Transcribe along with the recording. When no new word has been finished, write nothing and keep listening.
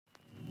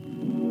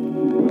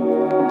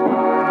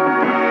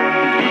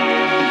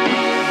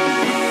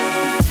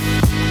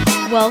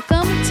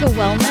Welcome to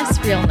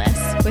Wellness Realness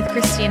with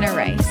Christina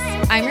Rice.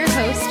 I'm your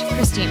host,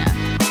 Christina.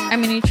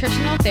 I'm a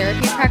nutritional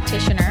therapy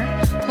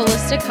practitioner,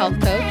 holistic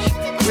health coach,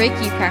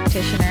 Reiki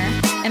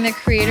practitioner, and the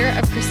creator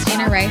of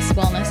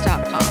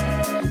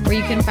ChristinaRiceWellness.com, where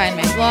you can find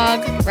my blog,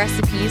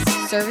 recipes,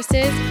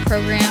 services,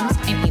 programs,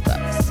 and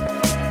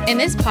ebooks. In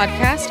this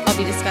podcast, I'll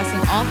be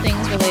discussing all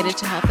things related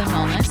to health and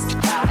wellness,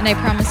 and I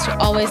promise to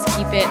always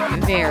keep it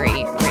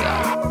very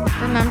real.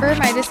 Remember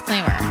my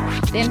disclaimer.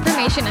 The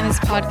information in this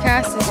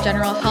podcast is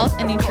general health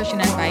and nutrition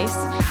advice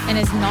and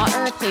is not a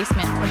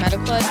replacement for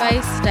medical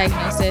advice,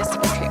 diagnosis,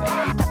 or treatment.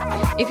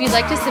 If you'd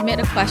like to submit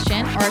a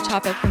question or a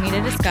topic for me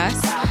to discuss,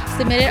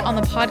 submit it on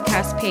the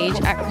podcast page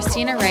at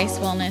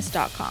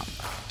ChristinaRiceWellness.com.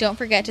 Don't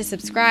forget to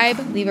subscribe,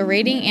 leave a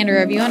rating and a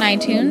review on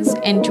iTunes,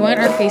 and join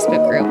our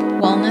Facebook group,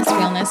 Wellness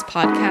Realness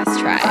Podcast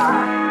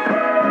Tribe.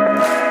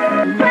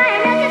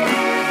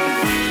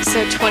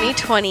 So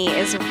 2020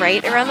 is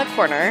right around the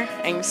corner.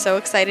 I'm so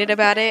excited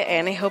about it,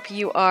 and I hope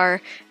you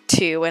are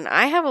too. And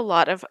I have a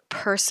lot of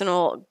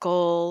personal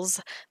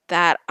goals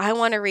that I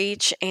want to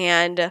reach,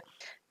 and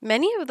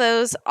many of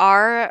those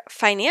are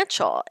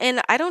financial. And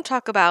I don't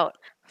talk about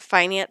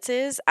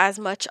finances as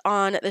much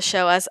on the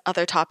show as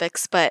other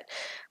topics, but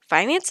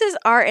finances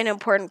are an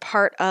important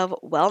part of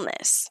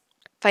wellness.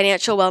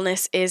 Financial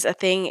wellness is a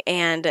thing,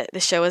 and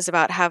the show is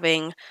about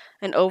having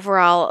an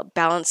overall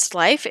balanced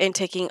life and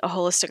taking a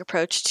holistic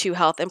approach to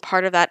health. And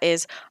part of that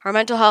is our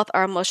mental health,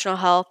 our emotional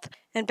health,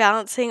 and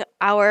balancing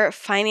our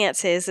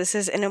finances. This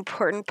is an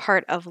important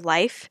part of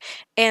life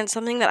and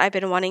something that I've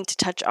been wanting to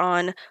touch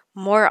on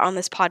more on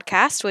this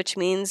podcast, which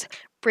means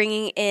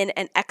bringing in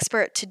an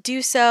expert to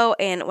do so.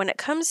 And when it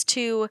comes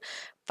to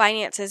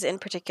finances in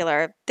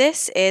particular,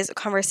 this is a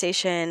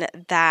conversation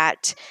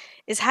that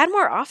is had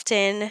more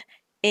often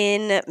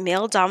in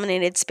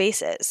male-dominated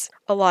spaces.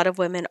 A lot of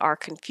women are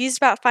confused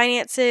about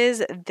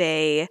finances.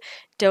 They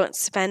don't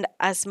spend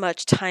as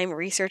much time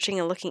researching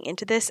and looking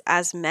into this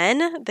as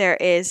men. There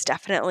is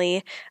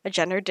definitely a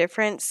gender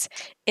difference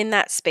in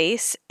that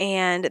space,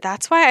 and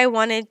that's why I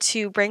wanted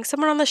to bring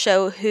someone on the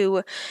show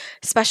who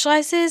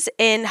specializes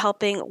in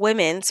helping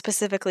women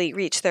specifically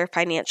reach their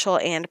financial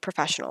and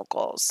professional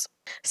goals.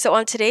 So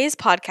on today's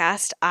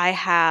podcast, I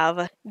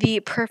have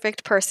the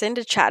perfect person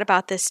to chat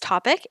about this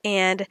topic,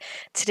 and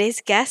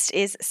today's guest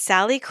is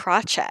Sallie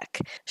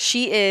Krawcheck.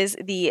 She is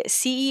the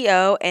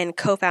CEO and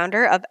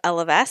co-founder of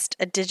Ellevest,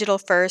 a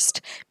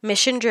digital-first,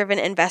 mission-driven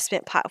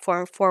investment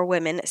platform for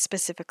women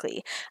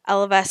specifically.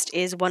 Ellevest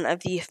is one of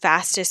the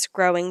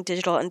fastest-growing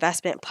digital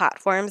investment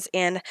platforms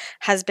and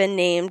has been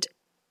named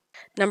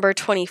number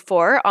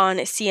 24 on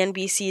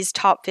CNBC's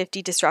Top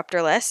 50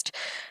 Disruptor list,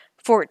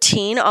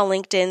 14 on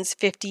LinkedIn's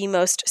 50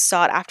 most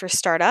sought-after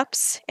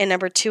startups, and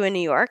number 2 in New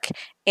York,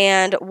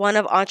 and one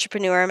of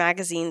Entrepreneur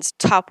Magazine's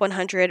top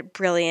 100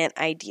 brilliant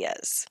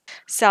ideas.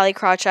 Sallie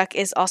Krawcheck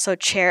is also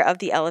chair of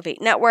the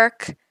Elevate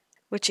Network,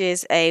 which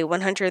is a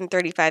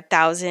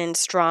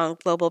 135,000-strong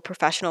global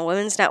professional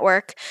women's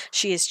network.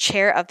 She is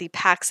chair of the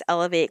Pax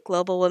Elevate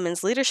Global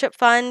Women's Leadership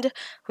Fund,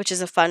 which is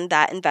a fund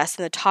that invests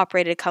in the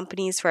top-rated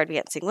companies for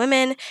advancing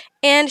women,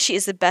 and she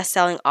is the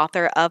best-selling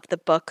author of the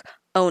book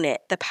Own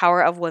It, The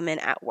Power of Women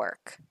at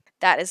Work.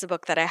 That is a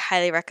book that I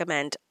highly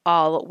recommend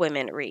all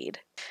women read.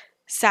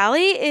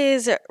 Sallie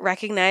is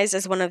recognized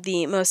as one of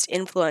the most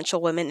influential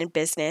women in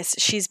business.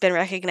 She's been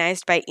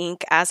recognized by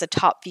Inc. as a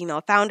top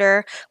female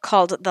founder,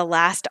 called the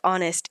last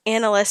honest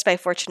analyst by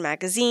Fortune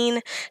magazine.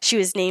 She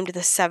was named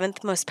the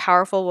 7th most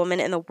powerful woman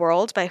in the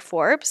world by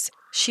Forbes.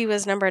 She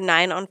was number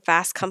 9 on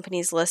Fast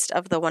Company's list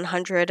of the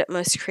 100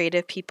 most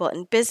creative people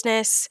in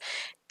business.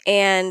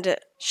 And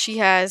she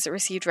has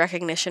received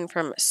recognition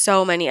from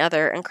so many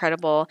other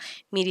incredible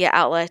media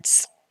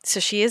outlets. So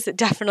she is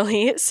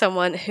definitely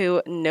someone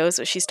who knows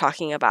what she's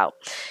talking about.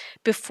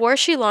 Before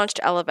she launched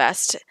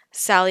Ellevest,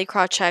 Sallie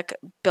Krawcheck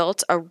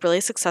built a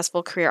really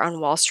successful career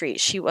on Wall Street.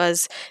 She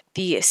was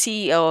the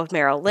CEO of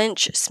Merrill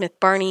Lynch, Smith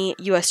Barney,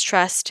 U.S.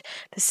 Trust,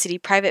 the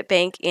Citi Private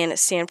Bank, and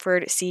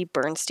Sanford C.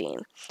 Bernstein.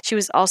 She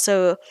was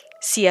also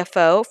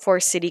CFO for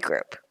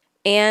Citigroup.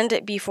 And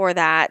before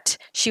that,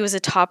 she was a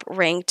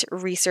top-ranked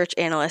research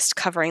analyst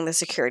covering the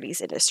securities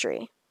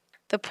industry.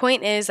 The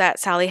point is that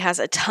Sallie has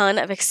a ton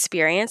of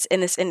experience in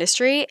this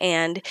industry,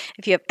 and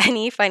if you have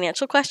any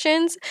financial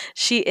questions,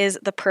 she is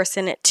the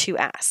person to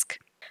ask.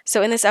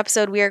 So in this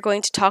episode, we are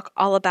going to talk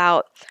all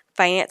about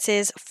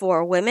finances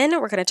for women.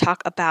 We're going to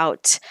talk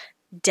about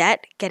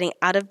debt, getting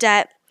out of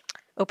debt,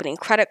 opening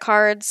credit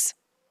cards,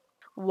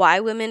 why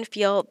women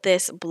feel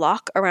this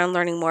block around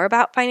learning more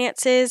about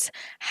finances,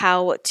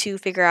 how to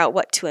figure out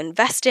what to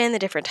invest in, the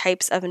different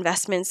types of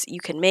investments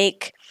you can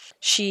make.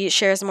 She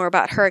shares more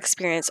about her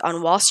experience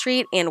on Wall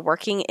Street and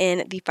working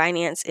in the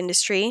finance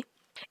industry,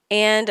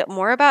 and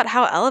more about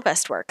how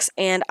Ellevest works.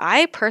 And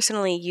I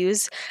personally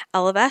use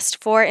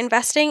Ellevest for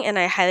investing, and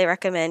I highly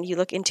recommend you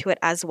look into it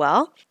as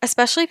well,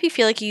 especially if you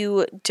feel like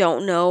you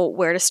don't know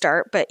where to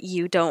start, but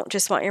you don't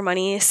just want your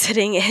money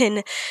sitting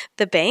in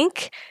the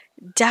bank.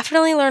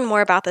 definitely learn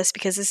more about this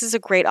because this is a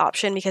great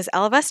option because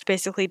Ellevest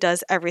basically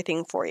does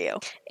everything for you.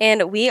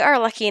 And we are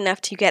lucky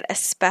enough to get a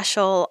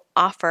special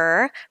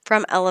offer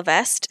from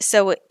Ellevest.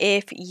 So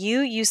if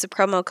you use the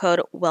promo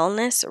code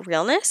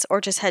wellnessrealness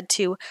or just head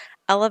to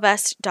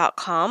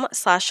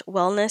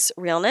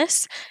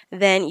ellevest.com/wellnessrealness,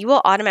 then you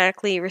will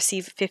automatically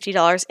receive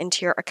 $50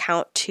 into your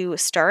account to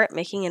start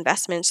making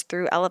investments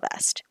through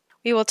Ellevest.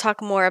 We will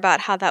talk more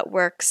about how that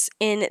works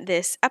in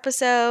this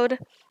episode,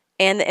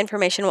 and the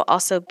information will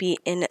also be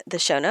in the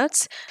show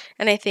notes.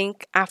 And I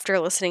think after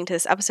listening to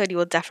this episode, you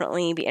will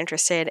definitely be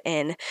interested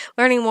in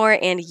learning more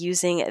and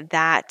using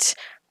that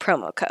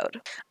promo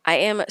code. I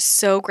am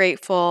so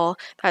grateful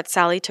that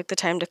Sally took the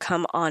time to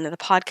come on the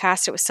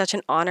podcast. It was such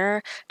an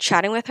honor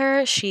chatting with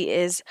her. She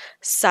is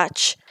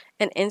such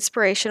an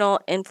inspirational,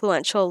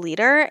 influential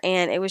leader,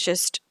 and it was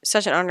just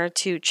such an honor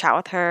to chat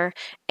with her.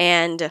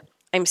 And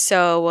I'm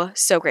so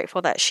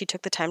grateful that she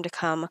took the time to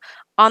come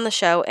on the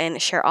show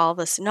and share all of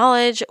this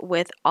knowledge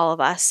with all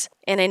of us.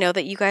 And I know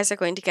that you guys are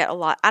going to get a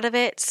lot out of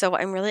it, so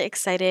I'm really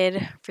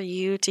excited for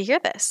you to hear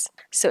this.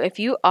 So if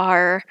you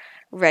are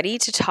ready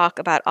to talk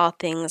about all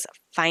things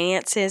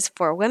finances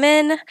for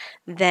women,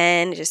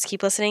 then just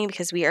keep listening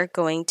because we are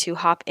going to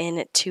hop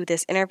into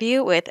this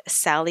interview with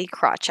Sally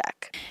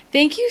Krawcheck.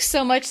 Thank you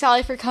so much,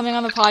 Sally, for coming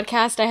on the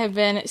podcast. I have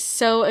been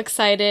so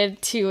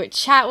excited to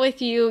chat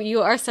with you.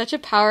 You are such a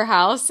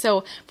powerhouse.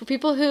 So for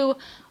people who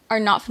are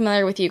not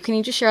familiar with you, can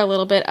you just share a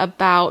little bit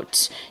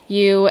about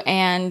you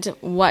and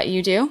what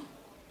you do?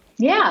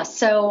 Yeah.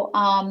 So,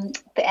 and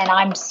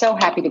I'm so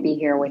happy to be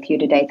here with you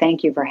today.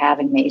 Thank you for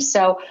having me.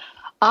 So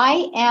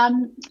I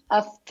am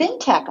a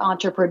fintech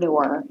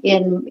entrepreneur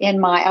in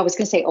my, I was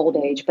going to say old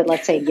age, but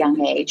let's say young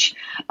age.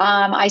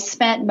 I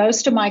spent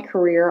most of my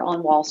career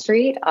on Wall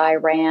Street. I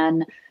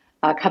ran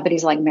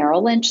companies like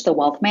Merrill Lynch, the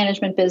wealth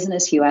management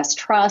business, U.S.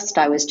 Trust.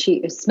 I was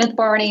Smith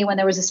Barney. When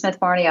there was a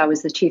Smith Barney, I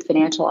was the chief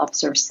financial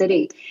officer of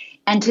Citi.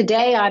 And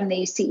today I'm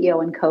the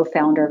CEO and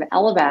co-founder of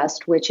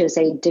Ellevest, which is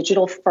a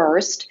digital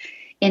first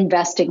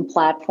investing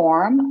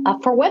platform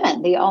for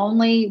women, the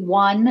only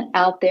one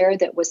out there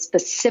that was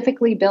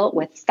specifically built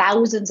with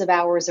thousands of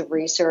hours of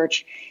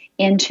research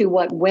into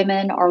what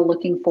women are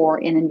looking for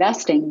in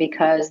investing,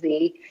 because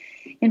the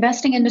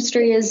investing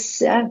industry has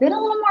been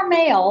a little more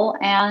male,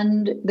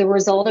 and the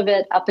result of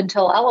it up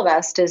until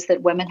Ellevest is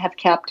that women have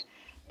kept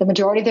the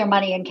majority of their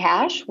money in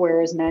cash,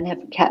 whereas men have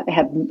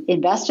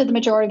invested the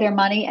majority of their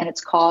money, and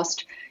it's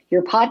cost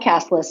your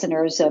podcast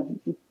listeners a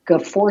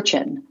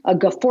fortune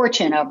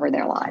over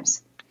their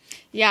lives.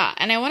 Yeah,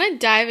 and I want to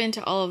dive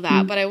into all of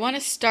that, but I want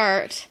to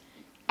start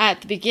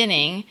at the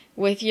beginning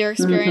with your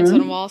experience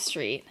on Wall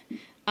Street,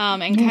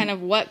 and kind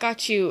of what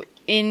got you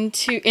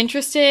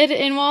interested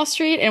in Wall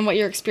Street and what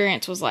your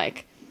experience was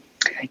like.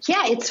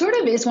 Yeah, it sort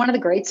of is one of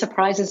the great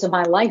surprises of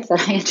my life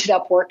that I ended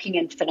up working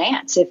in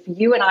finance. If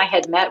you and I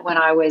had met when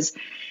I was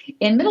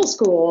in middle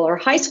school or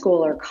high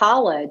school or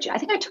college, I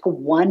think I took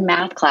one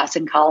math class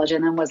in college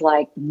and then was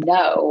like,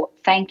 no,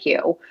 thank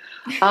you.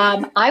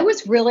 I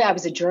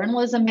was a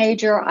journalism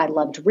major. I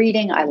loved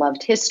reading. I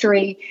loved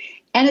history.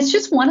 And it's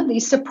just one of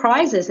these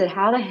surprises that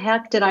how the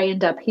heck did I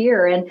end up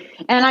here? And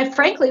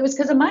frankly, it was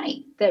because of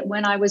money. That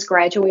when I was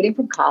graduating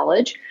from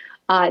college,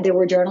 there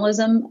was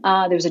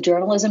a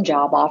journalism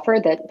job offer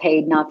that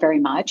paid not very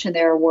much. And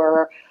there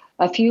were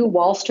a few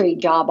Wall Street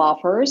job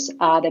offers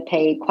that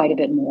paid quite a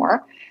bit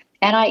more.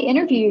 And I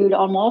interviewed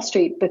on Wall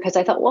Street because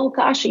I thought, well,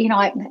 gosh,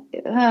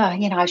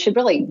 I should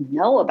really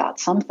know about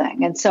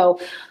something. And so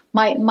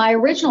my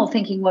original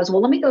thinking was,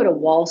 well, let me go to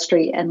Wall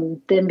Street and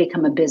then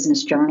become a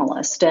business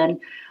journalist. And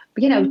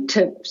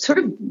to sort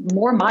of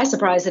more my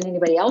surprise than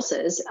anybody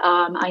else's,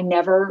 I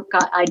never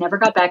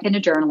got back into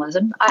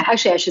journalism. I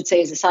should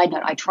say, as a side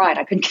note, I tried.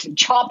 I couldn't get a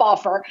job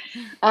offer,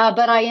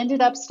 but I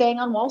ended up staying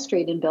on Wall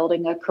Street and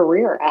building a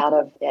career out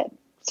of it,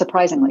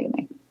 surprisingly to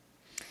me.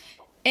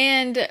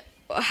 And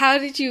how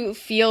did you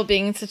feel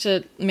being in such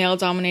a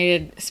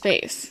male-dominated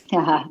space?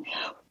 I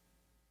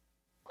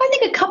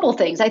think a couple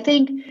things. I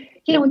think,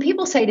 when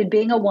people say, did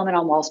being a woman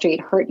on Wall Street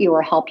hurt you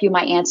or help you?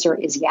 My answer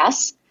is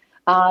yes.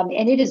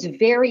 And it is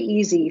very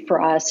easy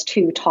for us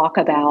to talk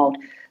about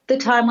the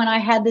time when I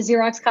had the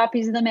Xerox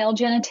copies of the male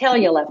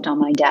genitalia left on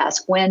my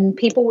desk, when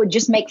people would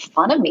just make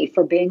fun of me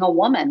for being a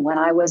woman, when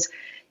I was,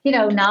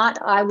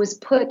 not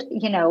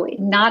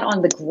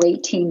on the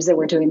great teams that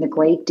were doing the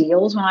great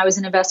deals when I was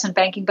in investment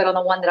banking, but on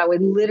the one that I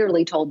was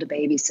literally told to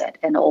babysit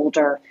an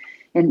older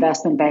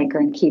investment banker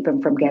and keep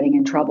him from getting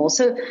in trouble.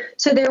 So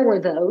there were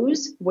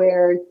those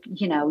where,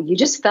 you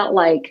just felt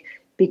like,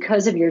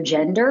 because of your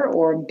gender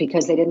or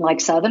because they didn't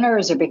like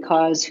Southerners or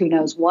because who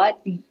knows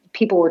what,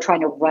 people were trying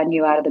to run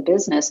you out of the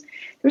business.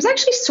 There's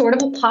actually sort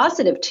of a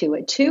positive to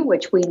it too,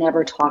 which we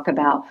never talk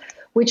about,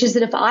 which is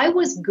that if I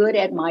was good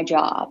at my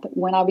job,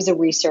 when I was a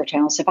research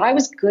analyst, if I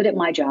was good at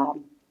my job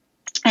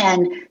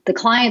and the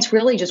clients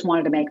really just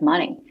wanted to make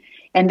money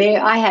and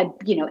I had,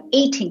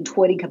 18,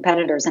 20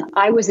 competitors and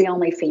I was the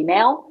only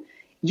female,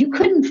 you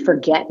couldn't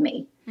forget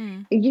me.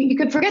 You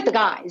could forget the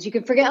guys. You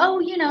could forget, oh,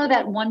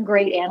 that one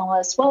great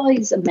analyst. Well,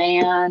 he's a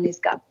man. He's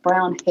got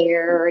brown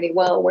hair. And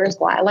where's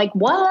why? Like,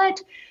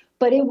 what?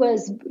 But it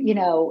was,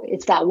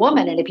 it's that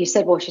woman. And if you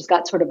said, well, she's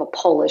got sort of a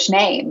Polish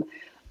name.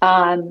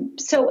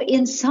 So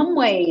in some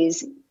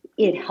ways,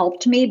 it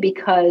helped me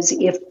because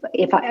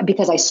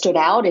because I stood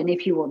out, and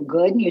if you were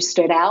good and you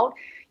stood out,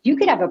 you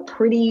could have a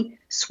pretty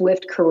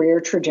swift career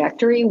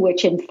trajectory,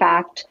 which in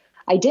fact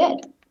I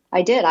did.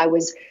 I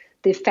was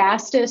the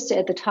fastest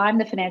at the time.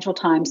 The Financial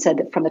Times said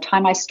that from the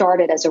time I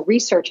started as a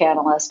research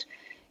analyst,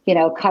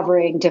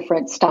 covering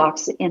different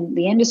stocks in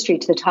the industry,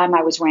 to the time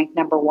I was ranked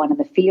number one in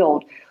the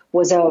field,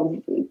 was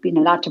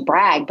not to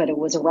brag, but it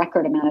was a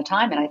record amount of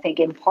time. And I think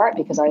in part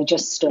because I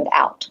just stood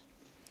out.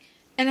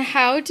 And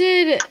how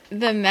did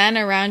the men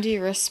around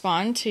you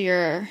respond to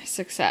your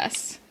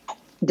success?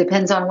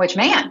 Depends on which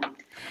man.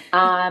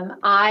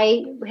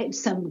 I had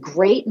some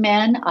great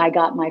men. I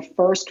got my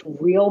first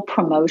real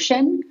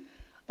promotion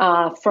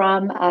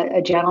from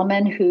a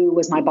gentleman who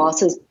was my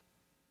boss's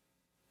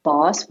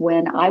boss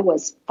when I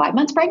was 5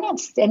 months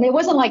pregnant. And it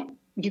wasn't like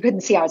you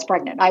couldn't see I was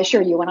pregnant. I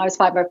assure you, when I was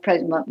 5 months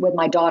pregnant with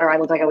my daughter, I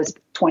looked like I was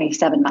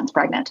 27 months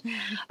pregnant.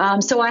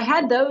 So I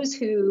had those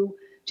who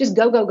just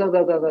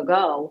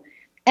go.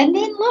 And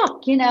then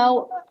look,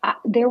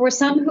 there were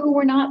some who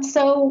were not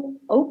so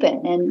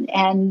open,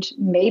 and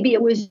maybe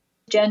it was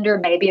gender,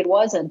 maybe it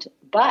wasn't.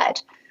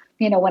 But,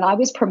 when I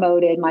was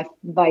promoted, my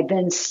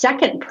then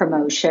second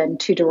promotion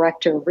to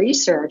director of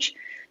research,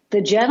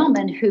 the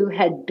gentleman who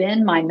had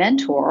been my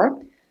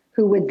mentor,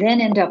 who would then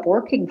end up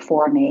working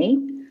for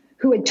me,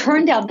 who had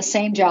turned down the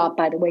same job,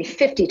 by the way,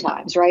 50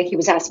 times, right? He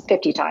was asked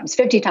 50 times.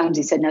 50 times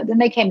he said no. Then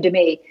they came to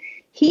me.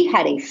 He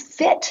had a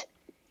fit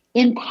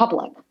in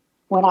public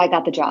when I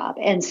got the job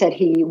and said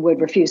he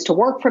would refuse to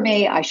work for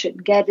me. I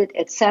shouldn't get it,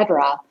 et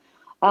cetera.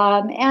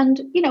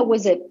 And,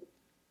 was it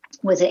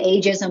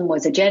ageism?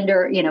 Was it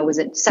gender? Was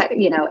it,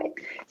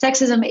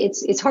 sexism?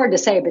 It's hard to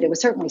say, but it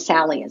was certainly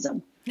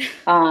Sallyism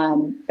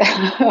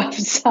of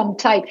some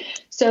type.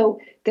 So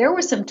there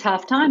were some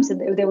tough times.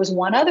 And there was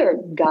one other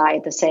guy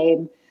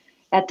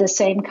at the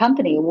same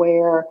company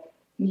where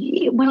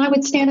when I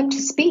would stand up to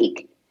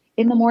speak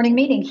in the morning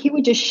meeting, he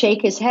would just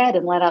shake his head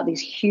and let out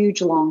these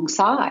huge, long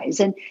sighs.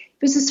 And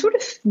it was a sort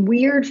of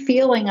weird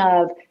feeling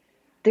of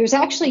there's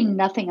actually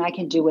nothing I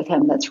can do with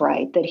him that's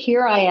right. That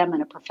here I am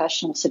in a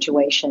professional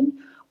situation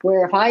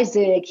where if I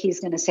zig,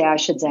 he's going to say I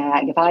should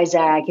zag. If I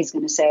zag, he's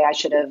going to say I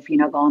should have,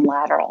 gone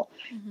lateral.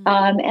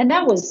 And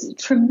that was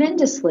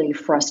tremendously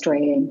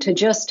frustrating to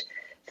just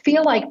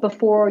feel like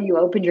before you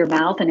opened your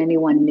mouth and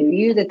anyone knew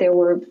you, that there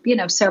were,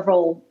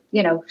 several,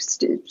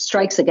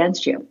 strikes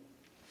against you.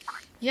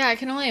 Yeah, I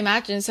can only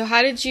imagine. So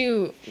how did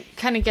you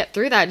kind of get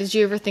through that? Did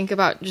you ever think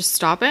about just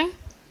stopping?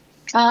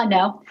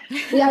 No.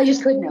 Yeah, I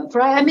just couldn't have.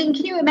 Right? I mean,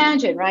 can you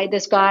imagine, right?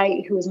 This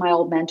guy who was my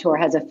old mentor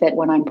has a fit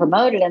when I'm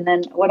promoted. And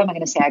then what am I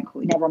going to say?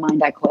 Never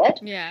mind, I quit.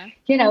 Yeah.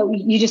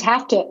 You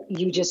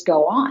just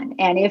go on.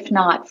 And if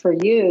not for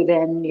you,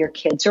 then your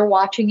kids are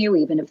watching you,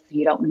 even if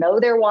you don't know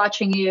they're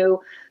watching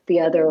you. The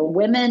other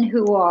women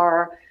who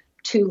are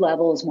 2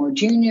 levels more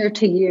junior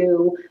to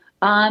you.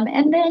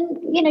 And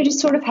then, just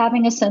sort of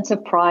having a sense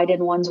of pride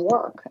in one's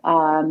work.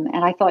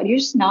 And I thought,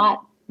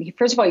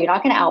 first of all, you're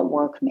not going to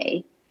outwork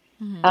me.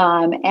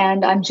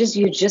 And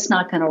you're just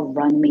not going to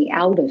run me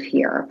out of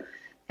here.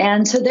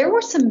 And so there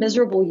were some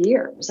miserable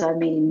years. I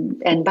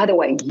mean, and by the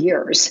way,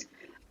 years.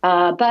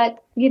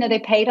 But, they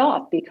paid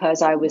off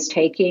because I was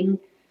taking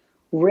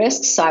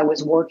risks. I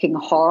was working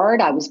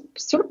hard. I was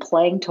sort of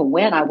playing to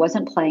win. I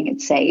wasn't playing it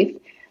safe.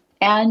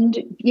 And,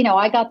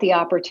 I got the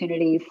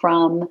opportunity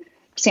from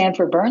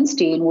Sanford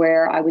Bernstein,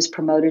 where I was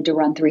promoted to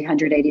run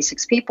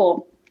 386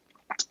 people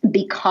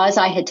because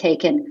I had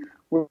taken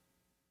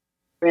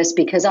risk,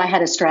 because I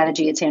had a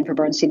strategy at Sanford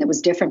Bernstein that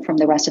was different from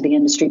the rest of the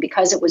industry,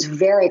 because it was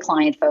very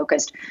client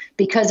focused,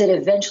 because it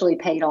eventually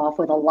paid off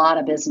with a lot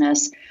of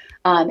business.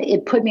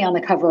 It put me on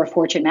the cover of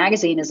Fortune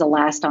magazine as the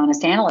last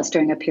honest analyst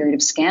during a period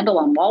of scandal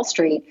on Wall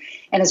Street.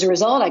 And as a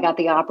result, I got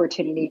the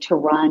opportunity to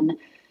run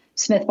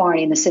Smith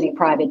Barney and the Citi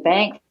Private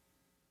Bank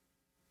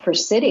for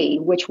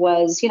Citi, which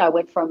was, I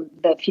went from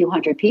the few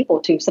hundred people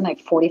to something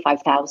like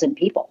 45,000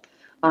 people.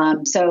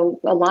 So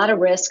a lot of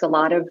risk, a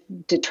lot of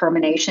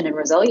determination and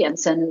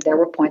resilience. And there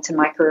were points in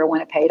my career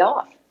when it paid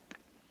off.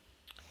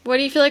 What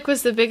do you feel like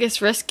was the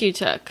biggest risk you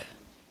took?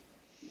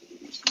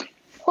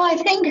 Well, I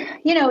think,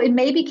 it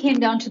maybe came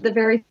down to the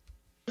very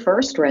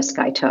first risk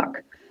I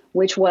took,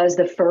 which was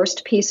the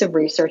first piece of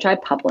research I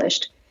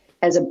published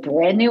as a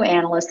brand new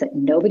analyst that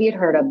nobody had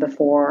heard of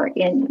before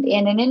in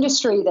an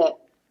industry that,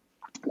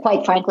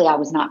 quite frankly, I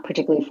was not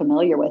particularly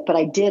familiar with, but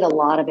I did a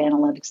lot of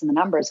analytics in the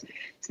numbers.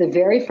 So the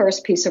very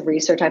first piece of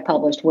research I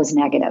published was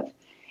negative.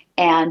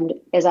 And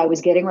as I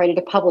was getting ready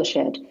to publish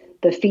it,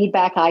 the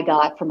feedback I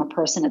got from a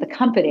person at the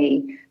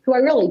company who I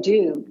really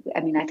do,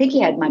 I think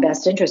he had my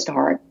best interest at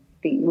heart.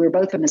 We were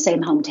both from the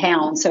same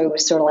hometown. So it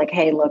was sort of like,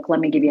 hey, look, let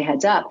me give you a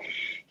heads up.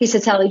 He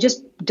said, Sally,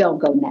 just don't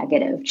go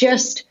negative.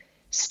 Just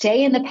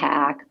stay in the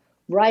pack,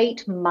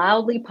 write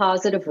mildly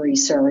positive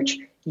research.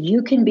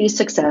 You can be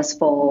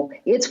successful.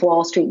 It's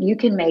Wall Street. You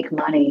can make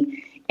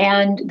money.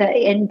 And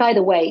by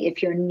the way,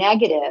 if you're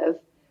negative,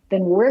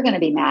 then we're going to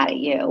be mad at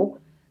you.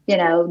 You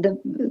know,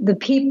 the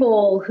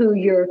people who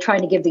you're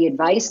trying to give the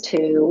advice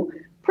to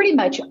pretty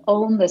much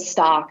own the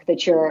stock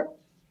that you're,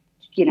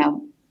 you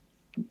know,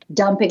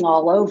 dumping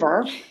all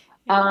over,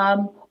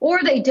 or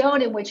they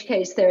don't, in which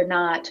case they're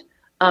not,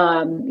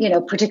 you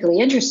know, particularly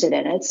interested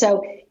in it.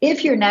 So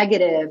if you're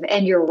negative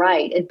and you're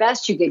right, at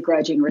best you get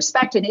grudging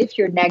respect. And if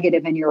you're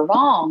negative and you're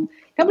wrong,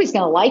 nobody's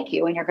going to like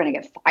you and you're going to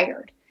get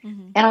fired.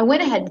 Mm-hmm. And I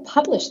went ahead and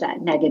published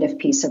that negative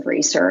piece of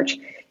research.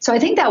 So I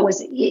think that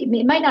was,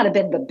 it might not have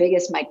been the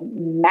biggest, like,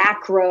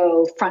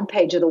 macro front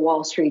page of the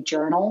Wall Street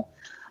Journal,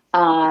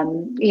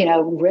 you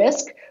know,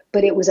 risk,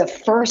 but it was a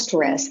first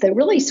risk that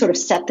really sort of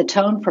set the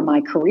tone for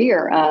my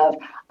career of,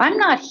 I'm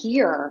not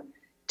here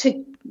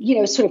to, you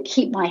know, sort of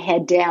keep my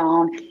head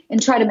down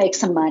and try to make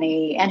some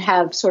money and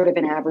have sort of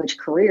an average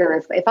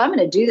career. If I'm going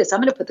to do this,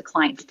 I'm going to put the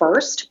client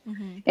first,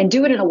 mm-hmm. and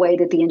do it in a way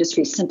that the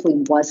industry simply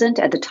wasn't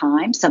at the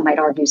time. Some might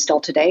argue still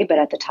today, but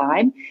at the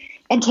time,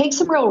 and take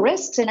some real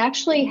risks and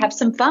actually have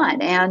some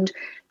fun. And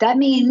that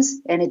means,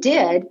 and it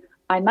did,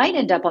 I might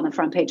end up on the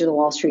front page of the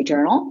Wall Street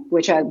Journal,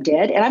 which I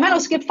did. And I might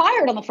also get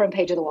fired on the front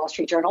page of the Wall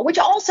Street Journal, which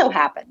also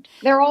happened.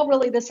 They're all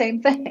really the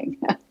same thing.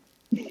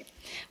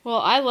 Well,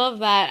 I love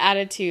that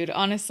attitude,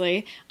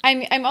 honestly.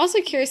 I'm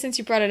also curious, since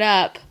you brought it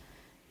up,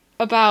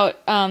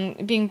 about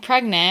being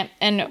pregnant.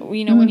 And, you know,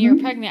 mm-hmm. when you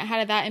were pregnant, how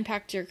did that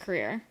impact your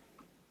career?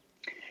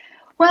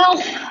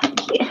 Well,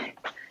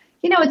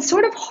 you know, it's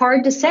sort of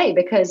hard to say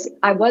because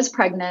I was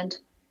pregnant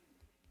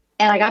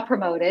and I got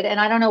promoted. And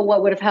I don't know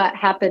what would have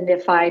happened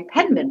if I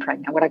hadn't been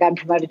pregnant. Would I gotten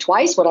promoted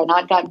twice? Would I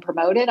not gotten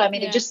promoted? I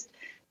mean, It just,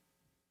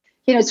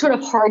 you know, it's sort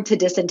of hard to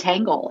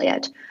disentangle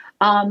it.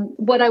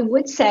 What I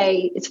would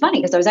say, it's funny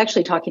because I was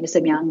actually talking to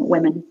some young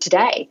women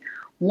today.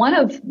 One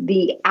of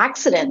the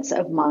accidents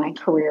of my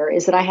career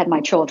is that I had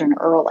my children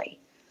early.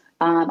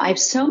 I have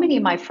so many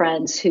of my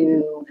friends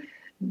who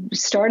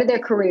started their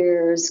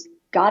careers,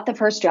 got the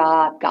first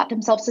job, got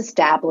themselves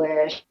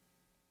established,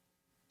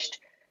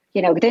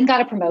 you know, then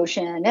got a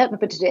promotion, and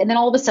then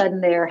all of a sudden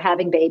they're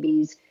having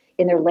babies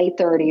in their late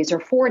 30s or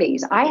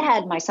 40s. I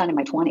had my son in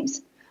my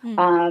 20s.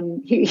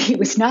 He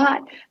was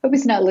not, I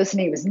was not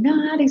listening. He was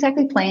not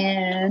exactly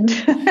planned.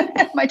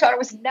 My daughter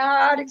was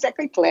not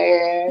exactly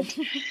planned,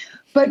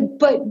 but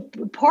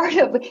part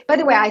of, by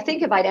the way, I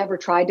think if I'd ever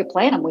tried to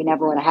plan him, we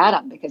never would have had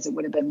him because it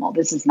would have been, well,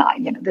 this is not,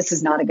 you know, this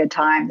is not a good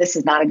time. This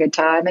is not a good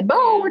time. And,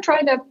 we're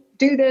trying to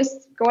do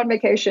this, go on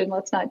vacation.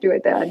 Let's not do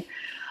it then.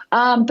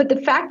 But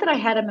the fact that I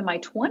had him in my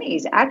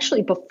 20s,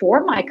 actually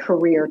before my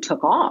career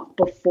took off,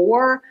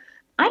 before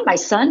I had my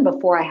son,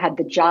 before I had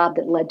the job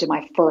that led to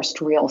my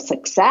first real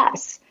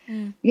success,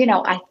 you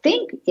know, I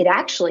think it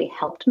actually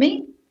helped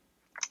me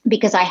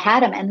because I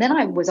had him. And then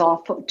I was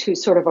off to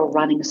sort of a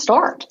running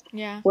start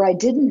where I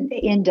didn't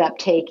end up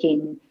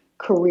taking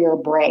career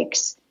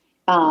breaks,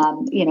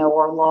 you know,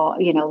 or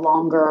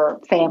longer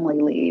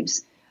family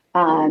leaves,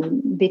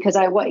 because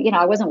I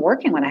wasn't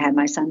working when I had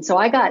my son. So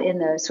I got in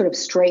the sort of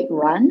straight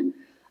run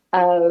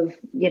of,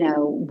 you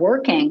know,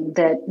 working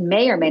that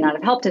may or may not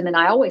have helped. And then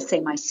I always say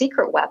my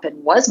secret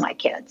weapon was my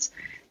kids.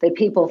 That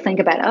people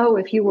think about,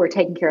 if you were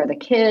taking care of the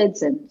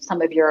kids and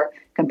some of your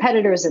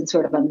competitors in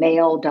sort of a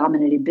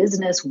male-dominated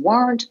business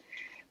weren't.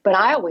 But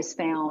I always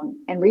found,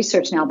 and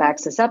research now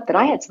backs this up, that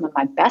I had some of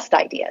my best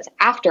ideas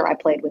after I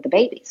played with the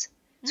babies.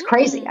 It's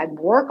crazy. I'd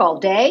work all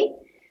day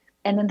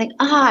and then think,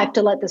 I have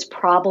to let this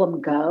problem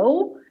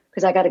go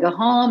because I got to go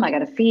home, I got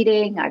to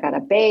feeding, I got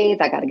to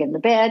bathe, I got to get in the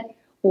bed.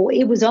 Well,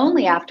 it was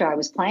only after I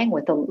was playing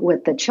with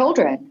the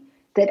children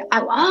that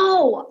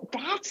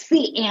that's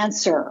the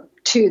answer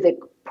to the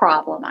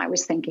problem I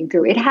was thinking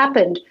through. It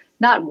happened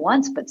not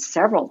once, but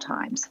several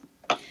times.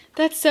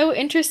 That's so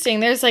interesting.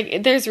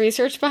 There's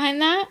research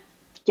behind that?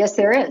 Yes,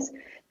 there is.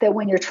 That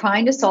when you're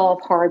trying to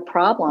solve hard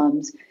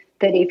problems,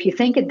 that if you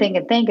think and think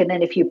and think, and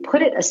then if you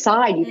put it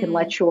aside, you can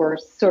let your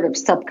sort of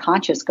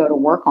subconscious go to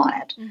work on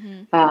it.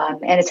 Mm-hmm.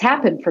 And it's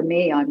happened for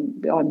me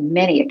on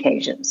many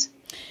occasions.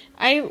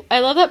 I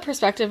love that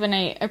perspective, and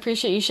I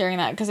appreciate you sharing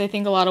that because I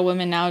think a lot of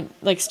women now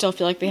still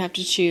feel like they have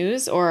to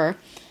choose, or,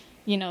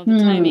 you know,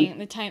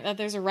 the time that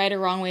there's a right or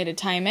wrong way to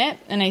time it.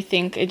 And I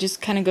think it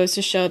just kind of goes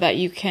to show that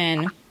you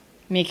can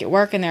make it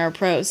work, and there are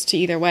pros to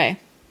either way.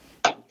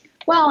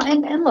 Well,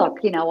 and look,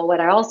 you know, what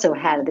I also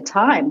had at the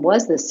time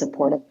was this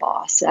supportive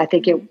boss. I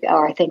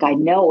I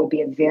know it would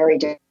be a very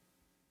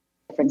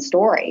different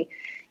story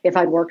if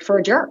I'd worked for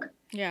a jerk.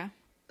 Yeah.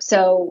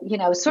 So, you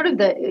know, sort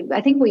of I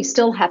think we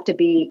still have to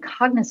be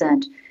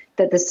cognizant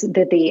that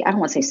I don't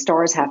want to say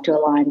stars have to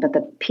align, but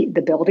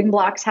the building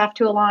blocks have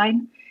to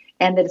align,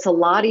 and that it's a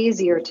lot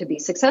easier to be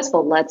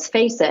successful. Let's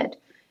face it.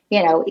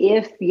 You know,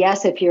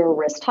 if you're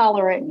risk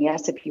tolerant, and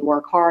yes, if you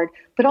work hard,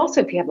 but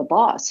also if you have a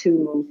boss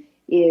who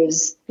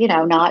is, you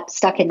know, not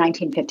stuck in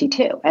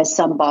 1952, as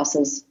some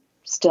bosses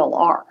still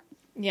are.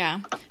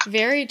 Yeah,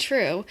 very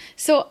true.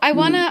 So I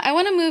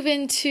wanna move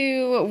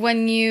into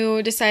when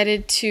you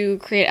decided to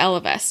create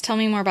Ellevest. Tell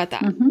me more about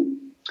that. Mm-hmm.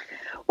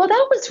 Well,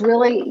 that was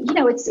really,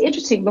 it's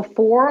interesting.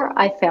 Before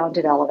I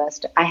founded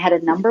Ellevest, I had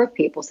a number of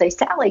people say,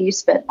 Sally, you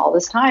spent all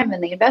this time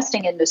in the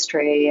investing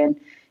industry and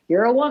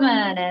you're a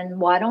woman, and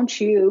why don't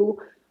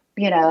you,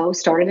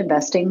 start an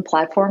investing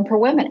platform for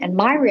women? And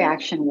my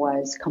reaction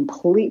was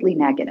completely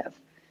negative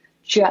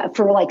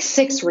for like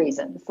 6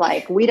 reasons.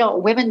 Like,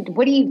 women,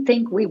 what do you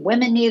think? We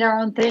women need our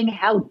own thing?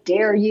 How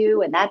dare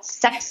you? And that's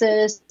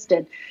sexist.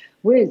 And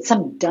we're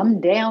some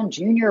dumbed down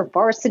junior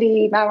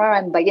varsity, but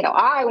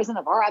I was in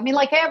the bar. I mean,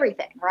 like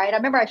everything, right? I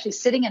remember actually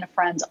sitting in a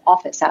friend's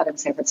office out in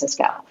San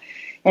Francisco,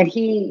 and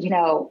he,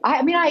 I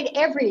had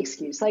every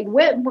excuse. Like,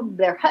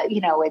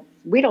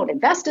 we don't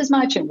invest as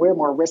much, and we're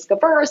more risk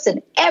averse,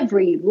 and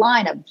every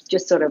line of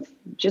just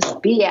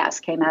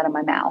BS came out of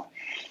my mouth.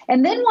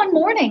 And then one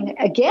morning,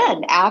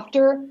 again,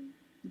 after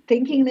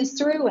thinking this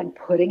through and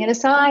putting it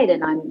aside,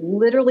 and I'm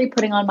literally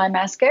putting on my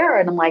mascara,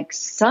 and I'm like,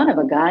 son of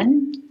a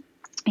gun.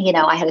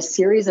 I had a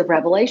series of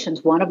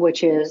revelations, one of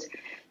which is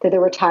that the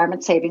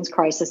retirement savings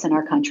crisis in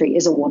our country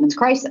is a woman's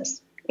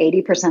crisis.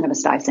 80% of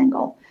us die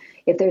single.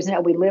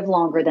 We live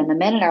longer than the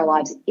men in our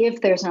lives.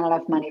 If there's not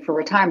enough money for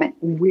retirement,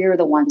 we're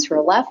the ones who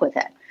are left with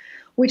it,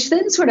 which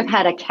then sort of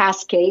had a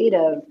cascade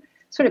of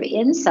sort of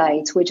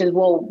insights, which is,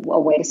 well, a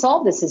way to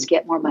solve this is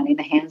get more money in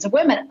the hands of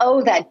women.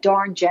 Oh, that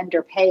darn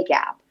gender pay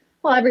gap.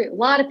 Well, a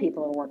lot of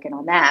people are working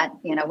on that.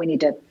 We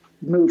need to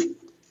move,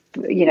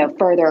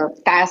 further,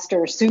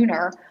 faster,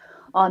 sooner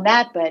on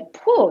that, but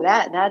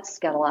that's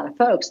got a lot of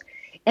folks.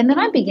 And then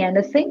I began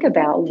to think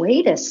about,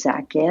 wait a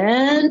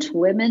second,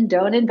 women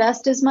don't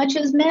invest as much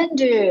as men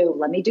do.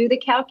 Let me do the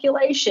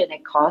calculation.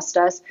 It cost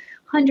us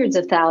hundreds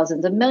of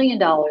thousands, $1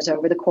 million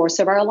over the course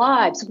of our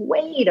lives.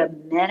 Wait a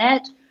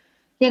minute.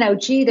 There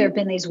have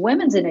been these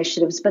women's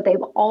initiatives, but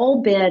they've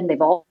all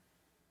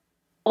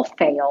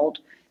failed.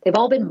 They've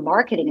all been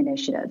marketing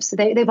initiatives.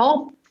 They've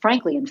all,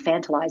 frankly,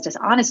 infantilized us.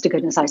 Honest to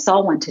goodness, I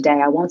saw one today.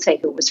 I won't say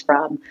who it was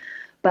from.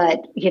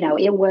 But,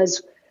 it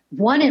was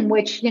one in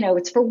which,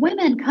 it's for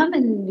women, come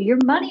and your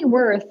money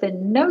worth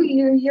and know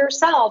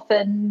yourself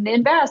and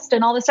invest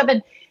and all this stuff.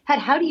 And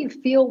how do you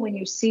feel when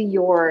you see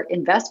your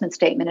investment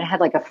statement? It had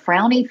like a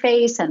frowny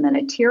face and then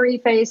a teary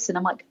face. And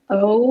I'm like,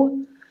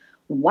 oh,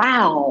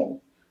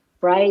 wow,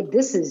 right?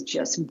 This is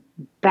just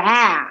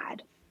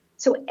bad.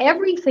 So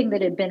everything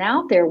that had been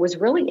out there was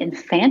really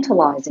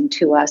infantilizing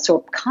to us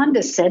or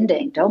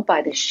condescending. Don't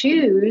buy the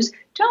shoes.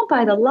 Don't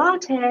buy the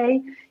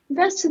latte.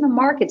 Invest in the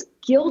markets,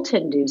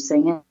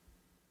 guilt-inducing.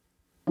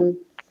 And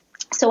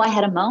so I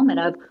had a moment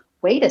of,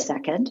 wait a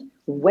second,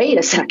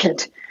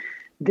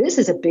 this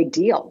is a big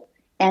deal.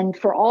 And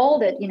for all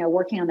that,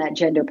 working on that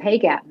gender pay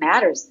gap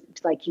matters,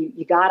 it's like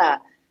you gotta,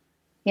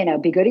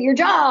 be good at your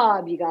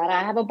job. You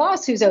gotta have a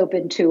boss who's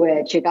open to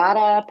it. You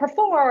gotta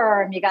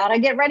perform. You gotta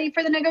get ready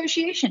for the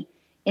negotiation.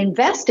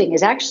 Investing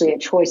is actually a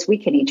choice we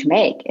can each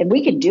make, and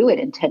we can do it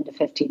in 10 to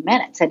 15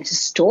 minutes. And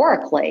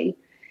historically,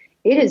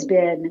 it has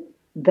been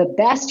the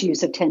best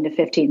use of 10 to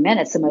 15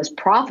 minutes, the most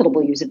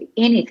profitable use of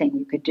anything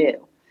you could do,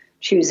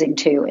 choosing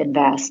to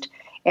invest.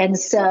 And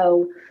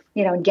so,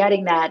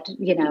 getting that,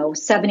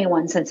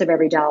 71 cents of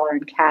every dollar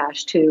in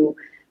cash to,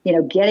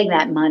 getting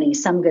that money,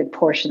 some good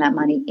portion of that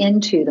money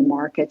into the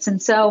markets.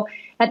 And so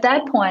at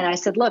that point I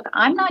said, look,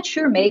 I'm not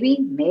sure,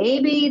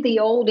 maybe the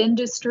old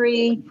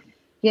industry,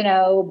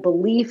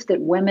 belief that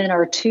women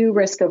are too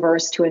risk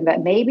averse to invest.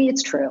 Maybe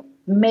it's true.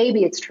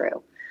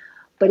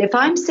 But if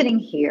I'm sitting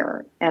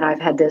here and I've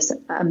had this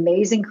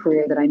amazing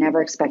career that I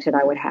never expected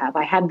I would have,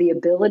 I had the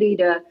ability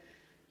to,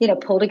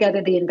 pull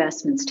together the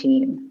investments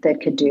team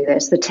that could do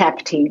this, the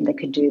tech team that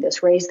could do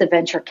this, raise the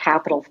venture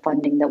capital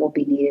funding that will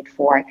be needed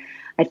for it.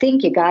 I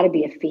think you got to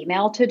be a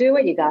female to do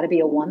it. You got to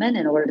be a woman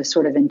in order to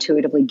sort of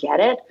intuitively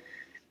get it.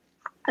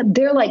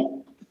 There are like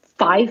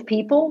 5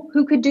 people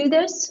who could do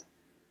this.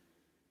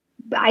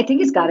 I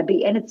think it's got to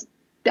be, and it's,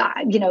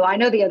 I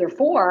know the other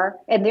 4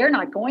 and they're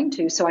not going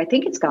to, so I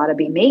think it's got to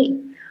be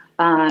me.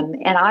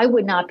 And I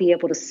would not be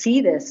able to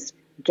see this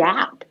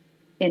gap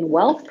in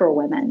wealth for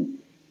women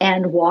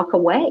and walk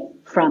away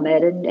from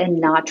it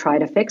and not try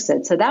to fix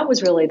it. So that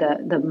was really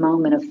the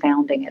moment of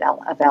founding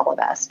of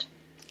Ellevest.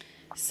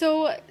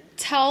 So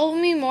tell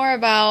me more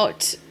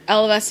about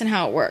Ellevest and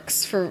how it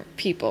works for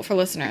people, for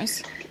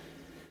listeners.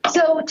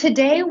 So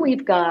today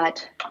we've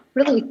got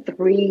really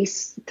three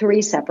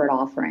separate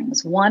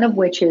offerings, one of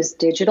which is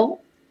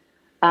digital,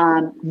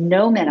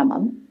 no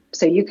minimum.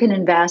 So you can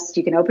invest,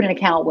 you can open an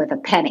account with a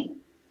penny.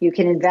 You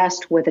can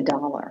invest with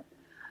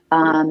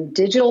 $1.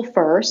 Digital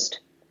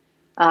first,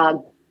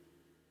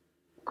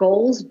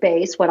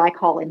 goals-based, what I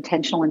call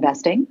intentional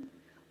investing,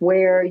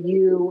 where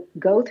you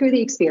go through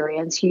the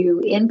experience,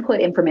 you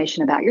input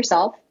information about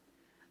yourself,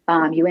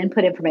 you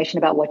input information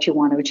about what you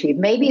want to achieve.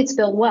 Maybe it's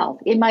build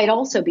wealth. It might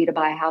also be to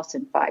buy a house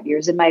in 5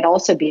 years. It might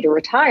also be to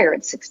retire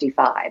at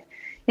 65.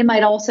 It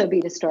might also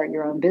be to start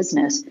your own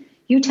business.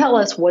 You tell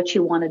us what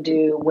you want to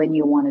do when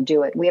you want to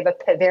do it. We have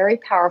a very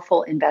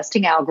powerful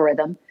investing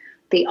algorithm,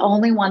 the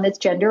only one that's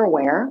gender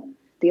aware,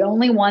 the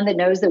only one that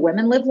knows that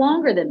women live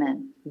longer than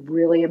men.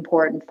 really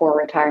important for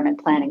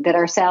retirement planning. That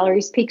our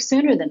salaries peak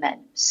sooner than men,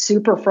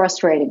 super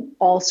frustrating,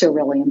 also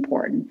really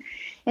important.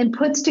 And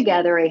puts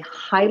together a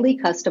highly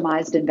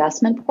customized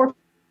investment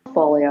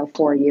portfolio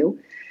for you,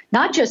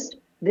 not just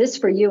this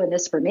for you and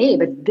this for me,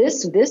 but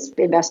this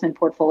investment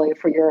portfolio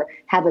for your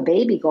have a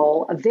baby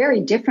goal, a very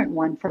different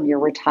one from your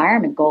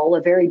retirement goal,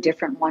 a very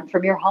different one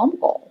from your home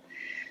goal.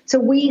 So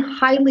we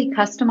highly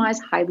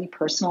customize, highly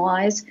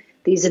personalize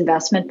these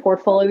investment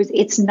portfolios.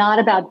 It's not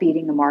about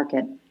beating the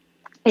market.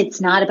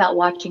 It's not about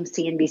watching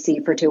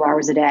CNBC for 2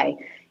 hours a day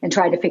and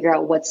trying to figure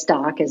out what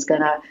stock is going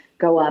to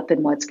go up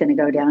and what's going to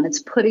go down. It's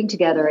putting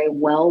together a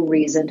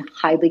well-reasoned,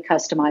 highly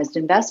customized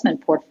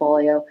investment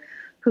portfolio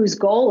whose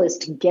goal is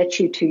to get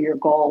you to your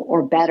goal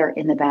or better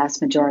in the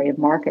vast majority of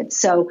markets.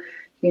 So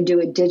you can do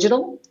it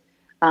digital,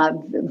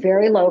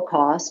 very low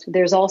cost.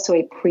 There's also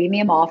a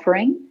premium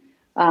offering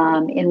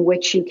in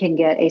which you can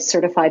get a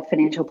certified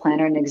financial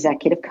planner and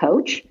executive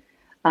coach.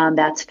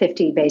 That's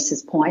 50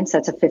 basis points.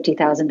 That's a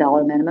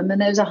 $50,000 minimum.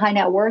 And there's a high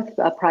net worth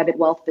private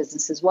wealth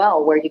business as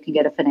well, where you can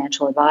get a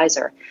financial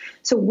advisor.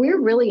 So we're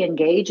really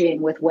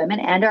engaging with women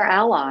and our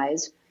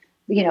allies.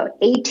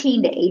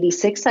 18 to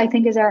 86, I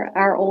think, is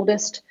our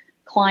oldest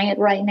client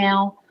right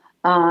now.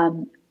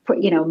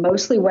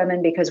 Mostly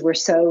women, because we're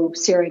so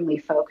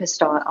searingly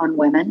focused on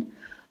women,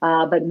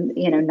 but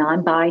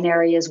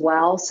non-binary as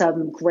well.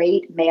 Some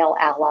great male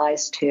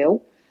allies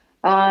too.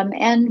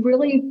 And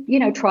really,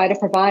 try to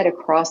provide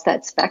across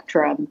that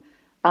spectrum,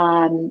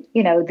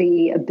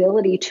 the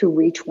ability to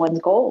reach one's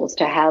goals,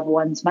 to have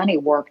one's money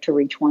work to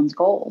reach one's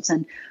goals.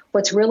 And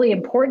what's really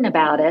important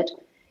about it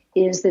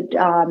is that,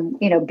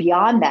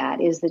 beyond that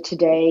is that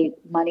today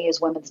money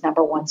is women's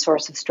number one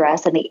source of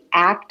stress. And the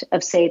act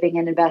of saving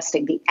and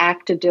investing, the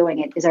act of doing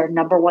it is our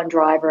number one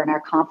driver in our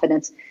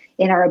confidence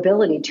in our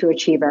ability to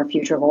achieve our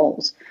future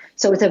goals.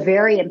 So it's a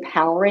very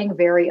empowering,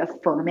 very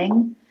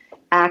affirming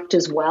act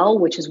as well,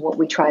 which is what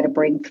we try to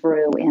bring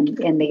through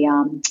in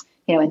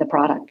the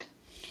product.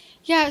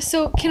 Yeah.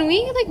 So can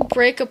we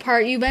break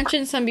apart? You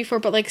mentioned some before,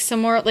 but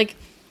some more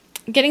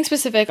getting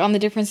specific on the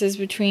differences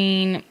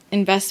between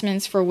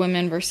investments for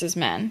women versus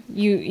men.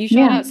 You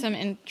shot out some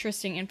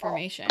interesting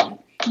information.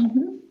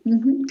 Mm-hmm,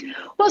 mm-hmm.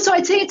 Well, so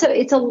I'd say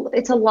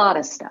it's a lot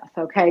of stuff.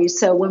 Okay.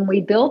 So when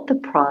we built the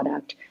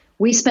product,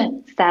 we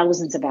spent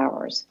thousands of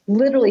hours,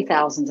 literally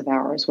thousands of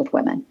hours with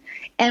women.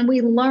 And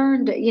we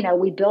learned,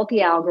 we built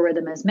the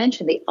algorithm, as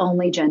mentioned, the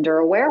only gender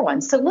aware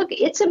one. So look,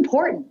 it's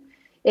important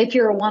if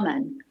you're a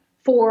woman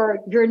for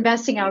your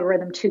investing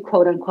algorithm to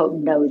quote unquote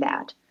know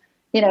that,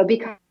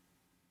 because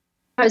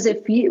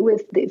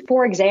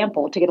for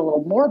example, to get a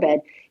little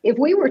morbid, if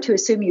we were to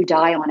assume you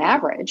die on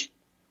average,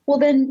 well,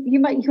 then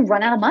you can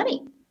run out of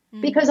money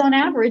because on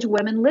average,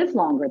 women live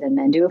longer than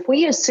men do. If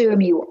we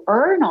assume you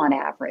earn on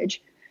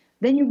average,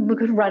 then you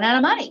could run out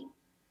of money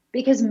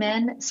because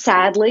men,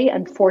 sadly,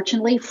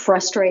 unfortunately,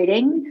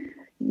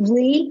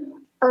 frustratingly,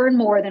 earn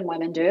more than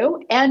women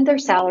do, and their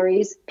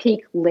salaries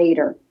peak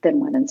later than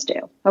women's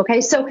do.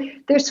 Okay, so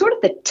there's sort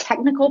of the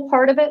technical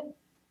part of it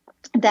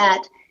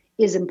that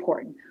is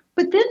important.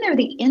 But then there are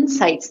the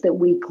insights that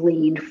we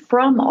gleaned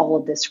from all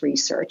of this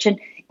research.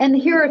 And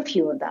here are a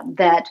few of them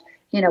that,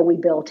 we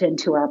built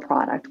into our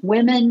product.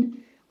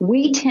 Women,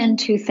 we tend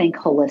to think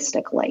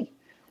holistically.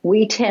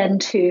 We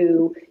tend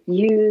to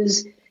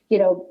use,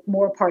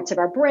 more parts of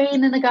our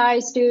brain than the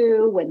guys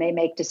do. When they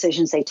make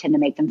decisions, they tend to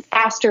make them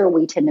faster.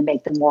 We tend to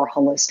make them more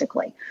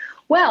holistically.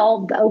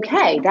 Well,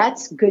 okay,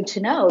 that's good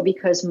to know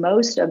because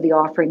most of the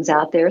offerings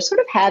out there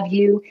sort of have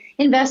you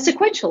invest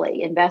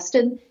sequentially, invest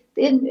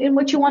in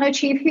what you want to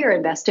achieve here,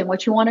 invest in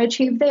what you want to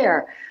achieve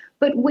there.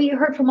 But we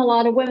heard from a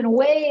lot of women,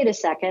 wait a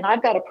second,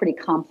 I've got a pretty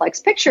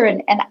complex picture.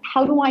 And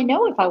how do I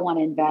know if I want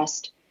to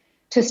invest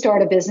to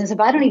start a business if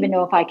I don't even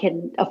know if I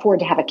can afford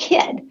to have a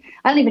kid?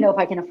 I don't even know if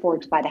I can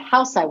afford to buy the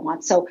house I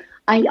want. So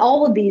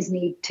all of these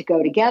need to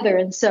go together.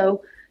 And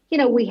so,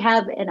 we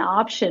have an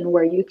option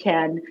where you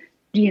can,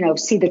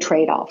 see the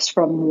trade-offs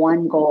from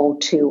one goal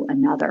to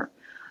another.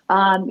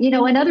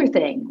 Another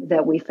thing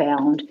that we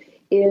found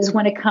is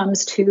when it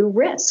comes to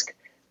risk.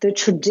 The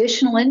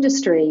traditional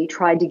industry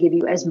tried to give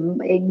you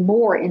a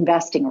more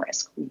investing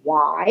risk.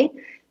 Why?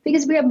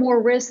 Because we have more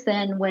risk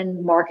than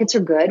when markets are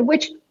good,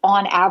 which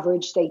on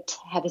average they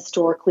have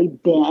historically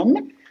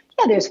been.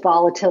 Yeah, there's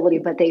volatility,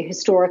 but they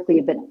historically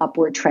have been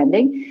upward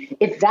trending.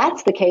 If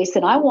that's the case,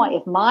 then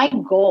if my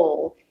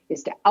goal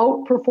is to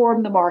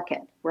outperform the market,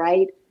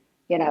 right?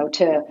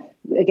 To,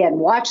 again,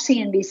 watch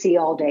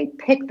CNBC all day,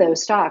 pick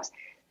those stocks,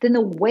 then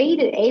the way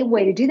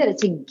to do that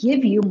is to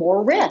give you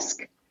more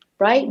risk,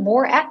 right?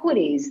 More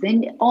equities.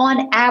 Then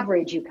on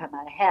average, you come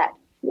out ahead.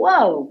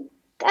 Whoa,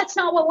 that's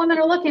not what women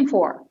are looking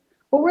for.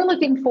 What we're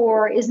looking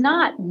for is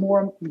not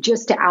more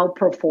just to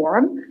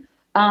outperform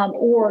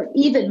or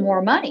even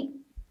more money.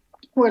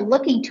 We're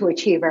looking to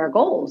achieve our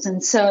goals.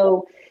 And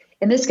so,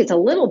 and this gets a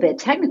little bit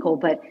technical,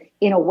 but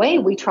in a way,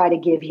 we try to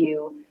give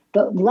you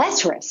the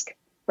less risk,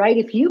 right?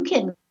 If you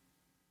can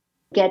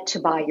get to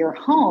buy your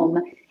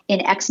home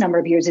in X number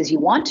of years as you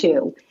want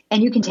to,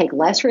 and you can take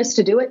less risk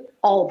to do it,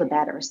 all the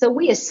better. So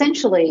we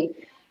essentially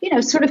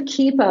sort of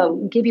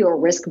give you a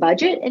risk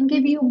budget and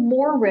give you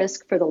more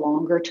risk for the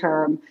longer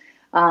term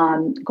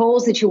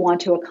goals that you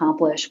want to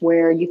accomplish,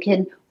 where you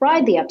can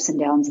ride the ups and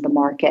downs of the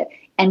market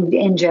and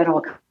in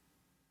general come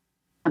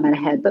out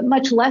ahead, but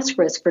much less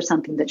risk for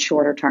something that's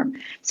shorter term.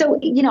 So,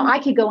 I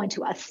could go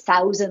into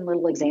 1,000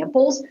 little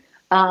examples.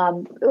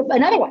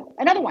 Another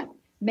one,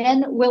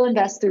 men will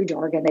invest through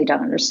jargon they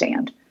don't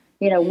understand.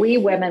 We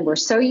women, we're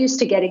so used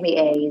to getting the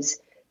A's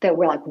that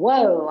we're like,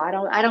 whoa,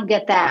 I don't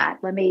get that.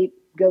 Let me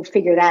go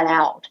figure that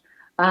out.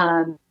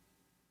 And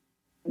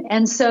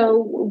so,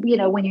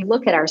 when you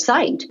look at our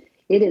site,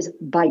 it is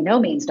by no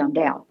means dumbed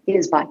down. It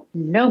is by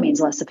no means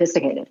less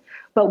sophisticated,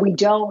 but we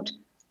don't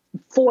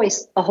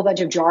foist a whole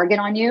bunch of jargon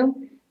on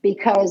you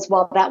because,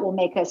 well, that will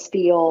make us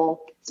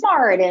feel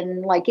smart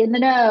and like in the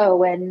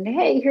know. And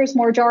hey, here's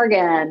more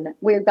jargon.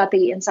 We've got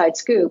the inside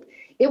scoop.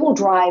 It will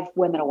drive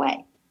women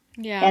away.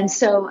 Yeah. And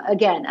so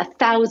again,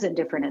 1,000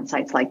 different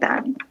insights like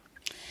that.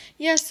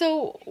 Yeah.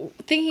 So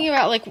thinking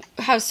about like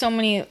how so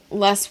many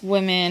less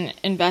women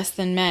invest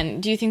than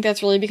men, do you think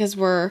that's really because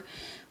we're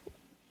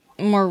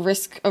more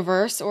risk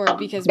averse or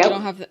because we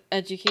don't have the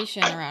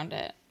education around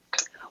it?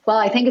 Well,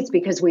 I think it's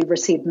because we've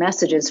received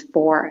messages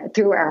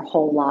through our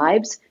whole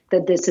lives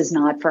that this is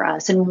not for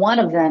us. And one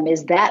of them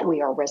is that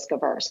we are risk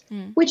averse,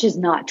 which is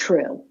not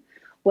true.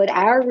 What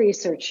our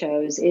research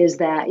shows is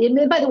that,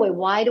 and by the way,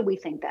 why do we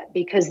think that?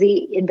 Because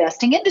the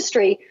investing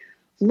industry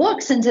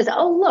looks and says,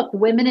 oh, look,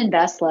 women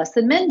invest less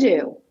than men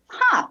do.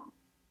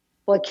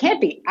 Well, it can't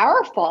be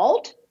our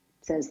fault,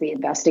 says the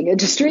investing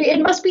industry.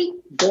 It must be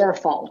their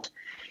fault.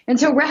 And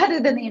so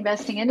rather than the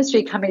investing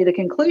industry coming to the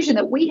conclusion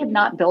that we have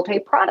not built a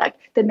product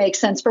that makes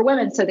sense for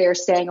women, so they're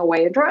staying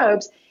away in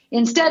droves,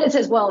 instead it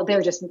says, well, they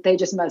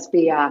just must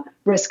be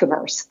risk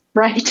averse,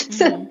 right?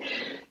 Mm-hmm.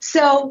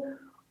 So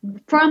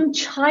from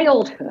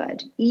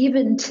childhood,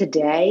 even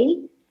today,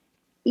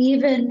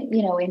 even,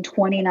 in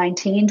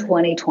 2019,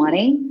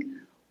 2020,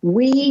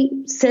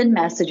 we send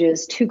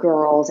messages to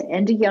girls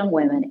and to young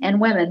women and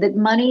women that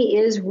money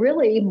is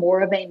really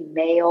more of a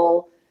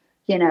male,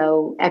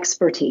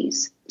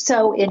 expertise.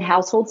 So in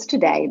households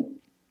today,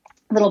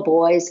 little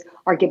boys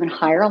are given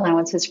higher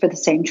allowances for the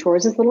same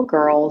chores as little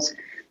girls.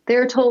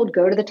 They're told,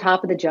 go to the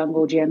top of the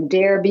jungle gym,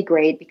 dare, be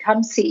great,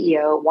 become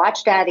CEO,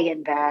 watch daddy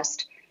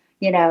invest,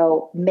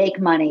 make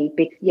money,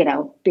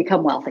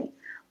 become wealthy.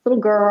 Little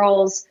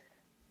girls,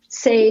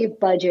 save,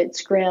 budget,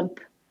 scrimp,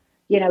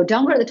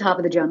 don't go to the top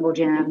of the jungle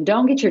gym.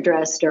 Don't get your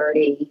dress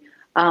dirty.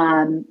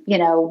 Money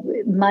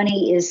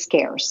is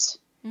scarce.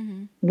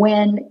 Mm-hmm.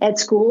 When at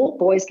school,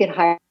 boys get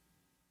higher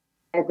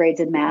grades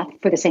in math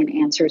for the same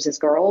answers as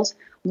girls.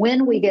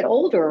 When we get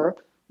older,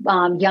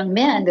 young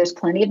men, there's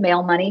plenty of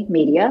male money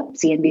media.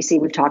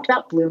 CNBC, we've talked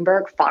about,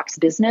 Bloomberg, Fox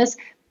Business,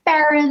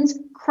 Barron's,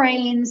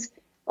 Cranes,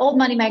 Old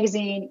Money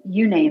Magazine,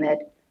 you name it.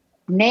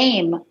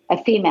 Name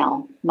a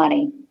female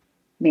money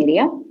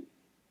media.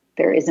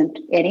 There isn't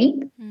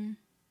any.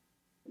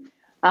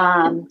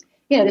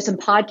 There's some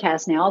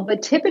podcasts now,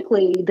 but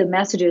typically the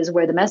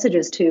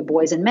messages to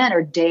boys and men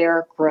are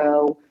dare,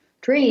 grow,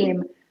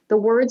 dream. The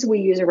words we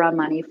use around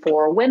money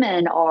for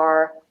women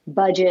are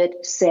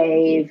budget,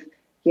 save,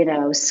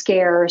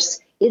 scarce.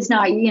 It's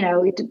not,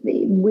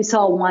 we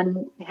saw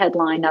one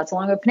headline not so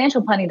long ago,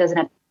 financial planning doesn't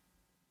have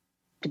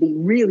to be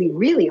really,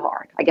 really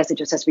hard. I guess it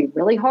just has to be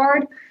really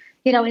hard,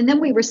 and then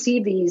we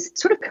receive these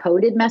sort of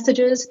coded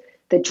messages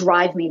that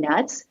drive me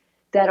nuts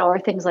that are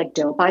things like,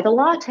 don't buy the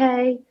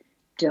latte,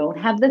 don't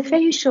have the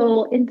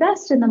facial,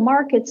 invest in the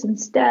markets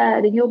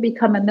instead, and you'll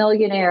become a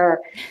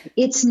millionaire.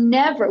 It's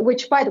never,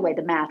 which by the way,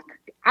 the math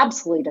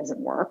absolutely doesn't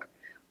work,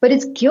 but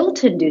it's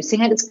guilt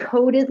inducing and it's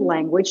coded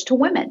language to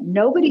women.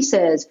 Nobody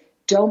says,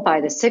 don't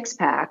buy the six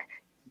pack,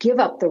 give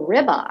up the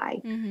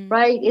ribeye,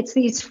 right? It's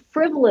these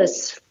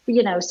frivolous,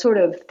 sort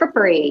of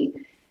frippery.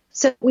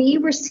 So we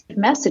receive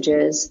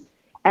messages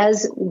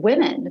as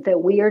women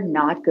that we are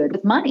not good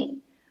with money.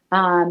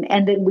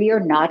 And that we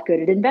are not good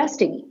at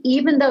investing,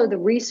 even though the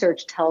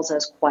research tells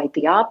us quite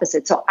the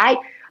opposite. So I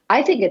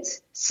think it's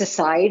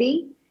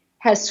society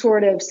has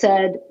sort of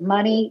said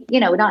money,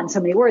 not in so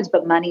many words,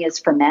 but money is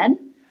for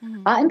men.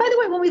 Mm-hmm. And by the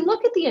way, when we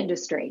look at the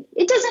industry,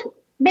 it doesn't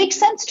make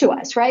sense to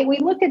us, right? We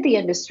look at the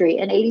industry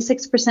and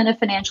 86% of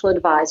financial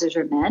advisors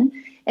are men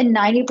and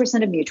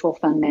 90% of mutual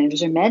fund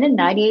managers are men and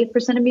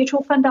 98% of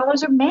mutual fund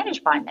dollars are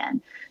managed by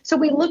men. So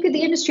we look at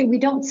the industry, we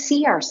don't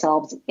see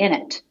ourselves in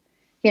it.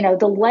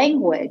 The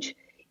language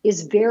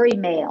is very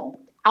male,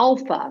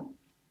 alpha,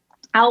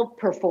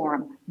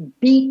 outperform,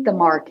 beat the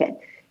market.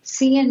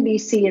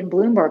 CNBC and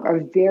Bloomberg are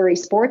very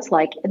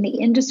sports-like, and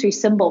the industry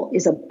symbol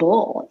is a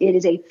bull. It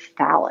is a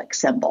phallic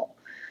symbol.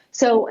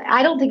 So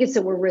I don't think it's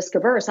that we're risk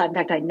averse. In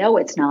fact, I know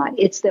it's not.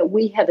 It's that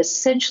we have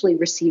essentially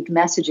received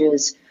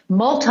messages,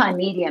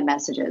 multimedia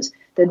messages,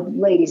 that,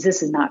 ladies,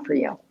 this is not for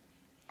you.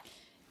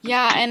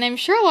 Yeah, and I'm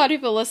sure a lot of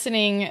people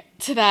listening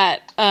to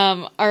that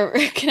are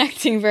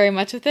connecting very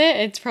much with it.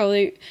 It's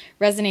probably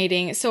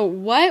resonating. So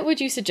what would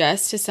you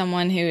suggest to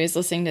someone who is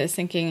listening to this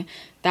thinking,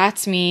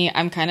 that's me,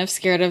 I'm kind of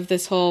scared of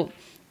this whole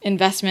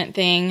investment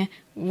thing.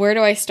 Where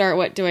do I start?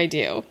 What do I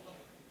do?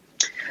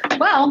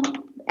 Well,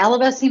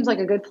 Ellevest seems like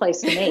a good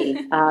place to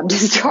me to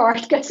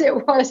start because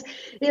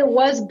it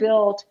was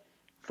built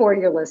for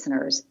your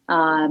listeners,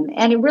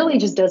 and it really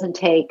just doesn't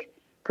take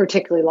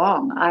particularly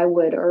long. I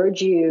would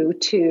urge you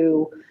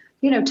to,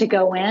 to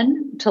go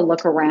in, to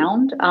look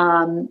around,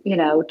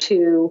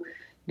 to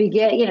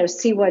begin,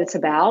 see what it's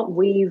about.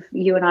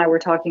 You and I were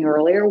talking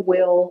earlier.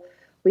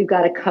 We've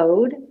got a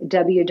code,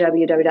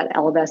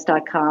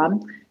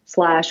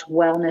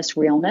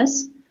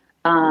 www.ellevest.com/wellnessrealness,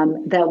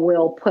 that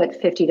will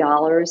put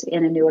 $50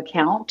 in a new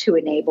account to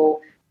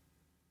enable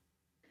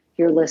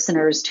your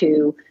listeners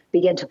to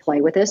begin to play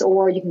with this.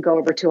 Or you can go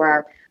over to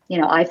our,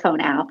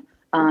 iPhone app,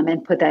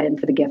 and put that in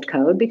for the gift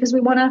code, because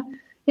we want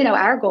to,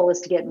 our goal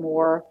is to get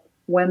more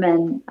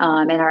women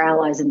and our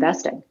allies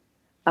investing.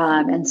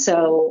 And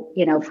so,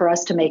 for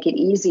us to make it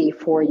easy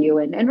for you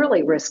and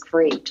really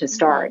risk-free to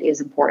start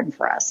is important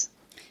for us.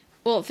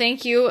 Well,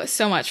 thank you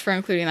so much for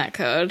including that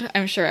code.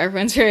 I'm sure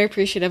everyone's very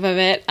appreciative of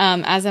it,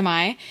 as am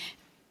I.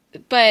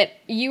 But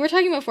you were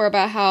talking before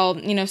about how,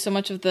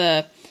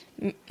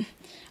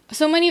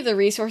 so many of the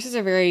resources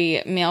are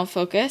very male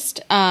focused.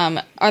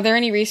 Are there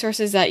any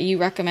resources that you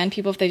recommend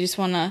people if they just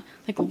want to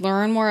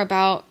learn more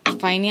about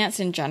finance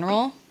in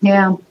general?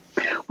 Yeah.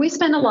 We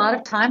spend a lot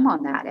of time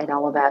on that at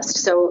Ellevest.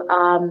 So,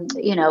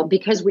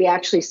 because we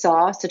actually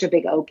saw such a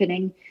big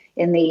opening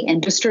in the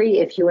industry.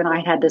 If you and I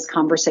had this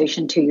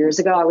conversation 2 years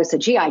ago, I would say,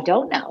 gee, I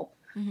don't know.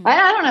 Mm-hmm.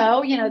 I don't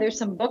know. There's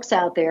some books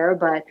out there,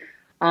 but,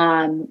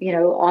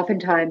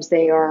 oftentimes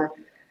they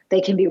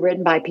can be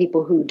written by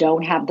people who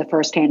don't have the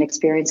firsthand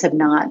experience, have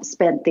not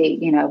spent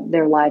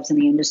their lives in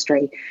the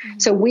industry. Mm-hmm.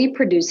 So we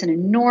produce an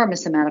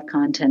enormous amount of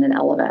content at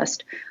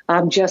Ellevest,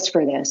 just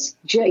for this,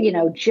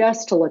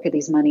 just to look at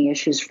these money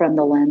issues from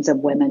the lens of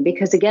women,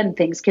 because again,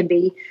 things can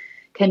be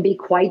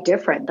quite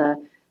different.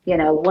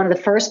 One of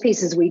the first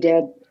pieces we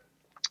did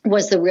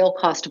was the real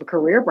cost of a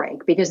career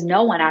break, because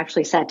no one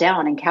actually sat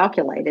down and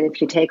calculated if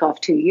you take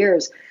off 2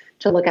 years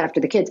to look after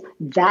the kids.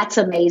 That's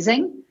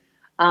amazing.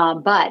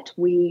 But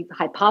we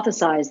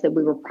hypothesized that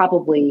we were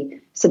probably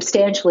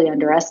substantially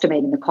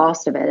underestimating the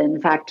cost of it. And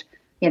in fact,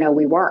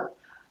 we were.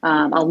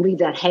 I'll leave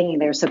that hanging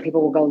there so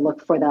people will go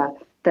look for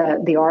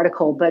the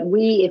article. But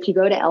if you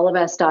go to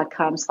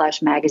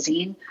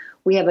ellevest.com/magazine,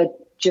 we have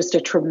just a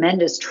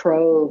tremendous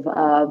trove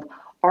of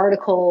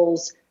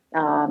articles,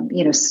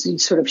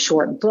 sort of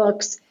short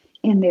books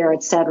in there,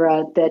 et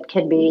cetera, that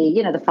can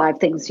be, the 5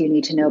 things you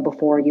need to know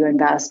before you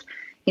invest,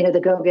 the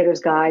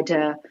Go-Getter's Guide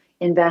to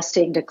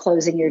investing, to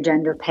closing your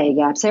gender pay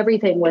gaps,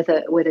 everything with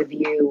a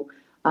view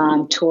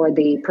toward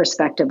the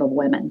perspective of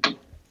women.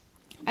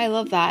 I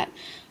love that.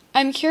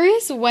 I'm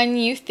curious when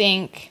you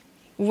think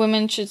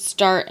women should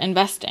start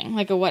investing,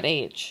 at what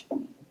age?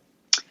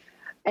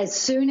 As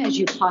soon as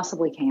you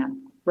possibly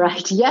can.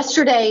 Right.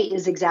 Yesterday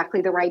is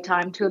exactly the right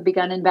time to have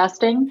begun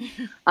investing.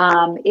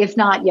 If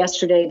not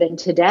yesterday, then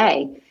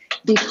today,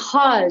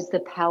 because the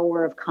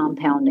power of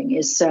compounding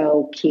is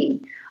so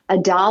key.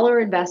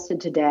 $1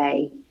 invested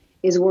today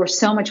is worth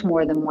so much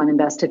more than one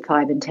invested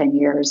 5 and 10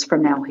 years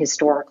from now,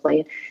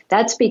 historically.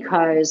 That's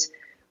because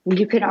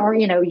you can,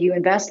 you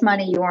invest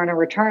money, you earn a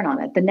return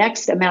on it. The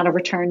next amount of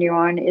return you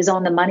earn is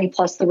on the money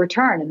plus the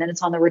return. And then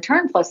it's on the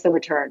return plus the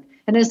return.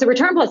 And then it's the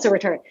return plus the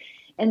return.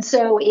 And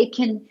so it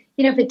can,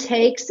 if it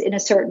takes in a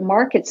certain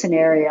market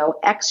scenario,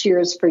 X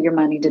years for your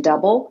money to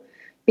double,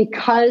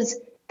 because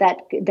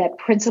that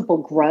principal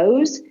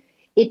grows,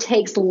 it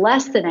takes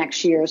less than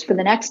X years for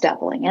the next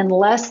doubling and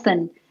less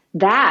than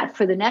that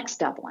for the next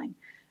doubling.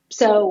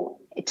 So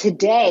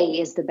today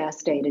is the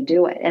best day to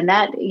do it. And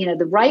that,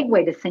 the right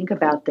way to think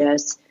about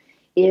this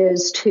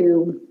is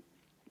to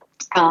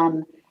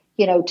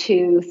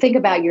think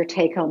about your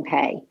take-home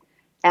pay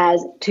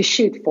as to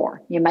shoot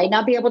for. You might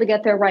not be able to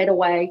get there right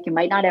away. You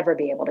might not ever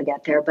be able to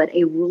get there, but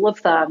a rule of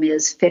thumb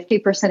is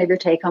 50% of your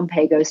take-home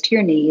pay goes to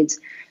your needs.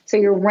 So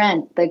your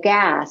rent, the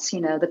gas,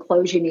 the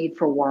clothes you need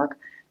for work,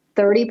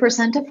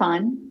 30% to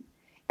fun,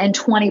 and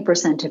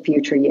 20% to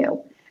future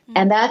you.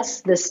 And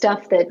that's the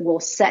stuff that will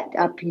set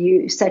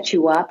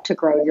you up to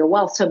grow your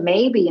wealth. So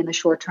maybe in the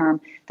short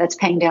term, that's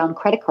paying down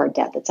credit card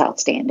debt that's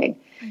outstanding.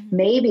 Mm-hmm.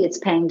 Maybe it's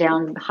paying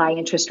down high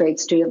interest rate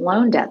student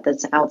loan debt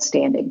that's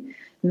outstanding.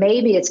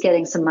 Maybe it's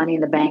getting some money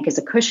in the bank as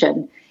a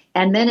cushion.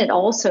 And then it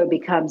also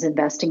becomes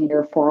investing in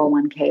your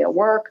 401k at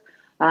work.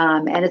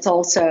 And it's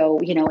also,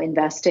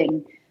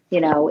 investing,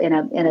 in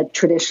a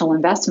traditional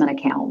investment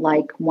account,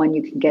 like one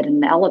you can get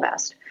in an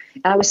Ellevest.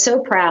 And I was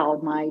so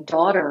proud. My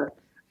daughter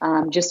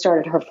just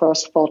started her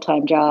first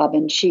full-time job,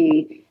 and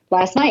she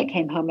last night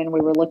came home and we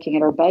were looking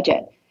at her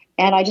budget.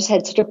 And I just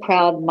had such a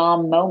proud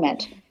mom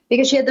moment,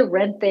 because she had the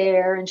rent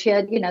there, and she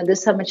had,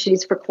 this how much she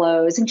needs for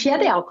clothes, and she had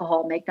the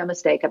alcohol, make no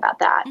mistake about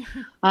that.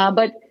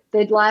 But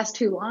the last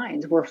 2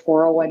 lines were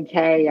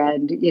 401k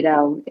and,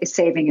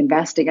 saving,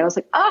 investing. And I was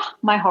like,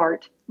 my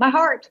heart.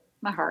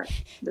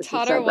 This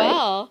taught her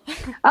well.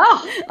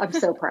 I'm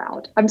so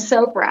proud.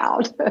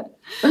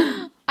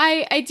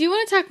 I do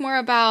want to talk more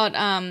about,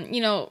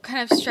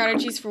 kind of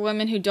strategies for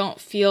women who don't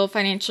feel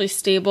financially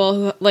stable,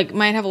 who like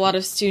might have a lot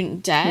of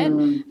student debt.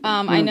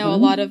 I know a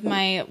lot of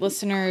my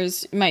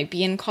listeners might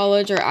be in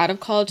college or out of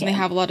college and they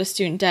have a lot of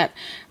student debt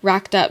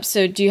racked up.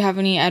 So do you have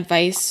any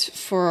advice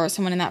for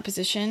someone in that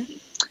position?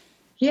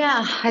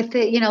 Yeah, I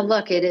think,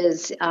 look, it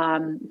is,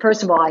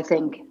 first of all, I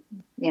think,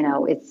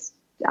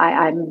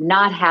 I'm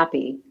not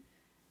happy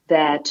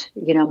that,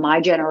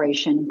 my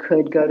generation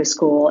could go to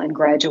school and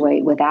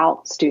graduate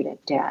without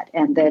student debt,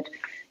 and that,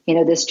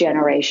 this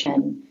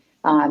generation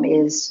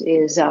is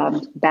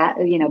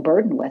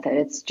burdened with it.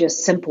 It's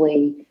just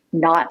simply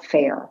not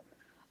fair.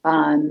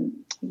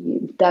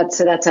 That's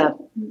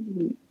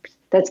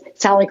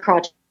Sally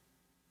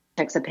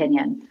Krawcheck's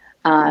opinion.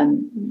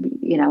 And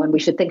we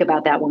should think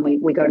about that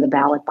when we go to the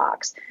ballot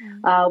box.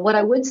 What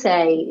I would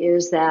say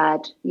is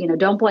that,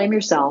 don't blame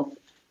yourself.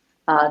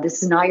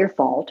 This is not your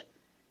fault.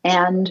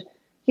 And,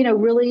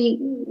 really,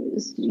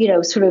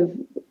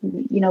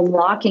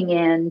 locking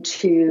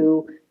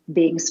into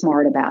being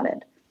smart about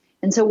it.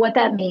 And so what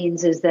that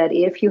means is that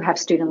if you have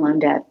student loan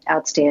debt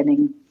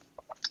outstanding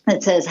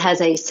that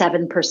has a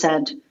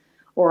 7%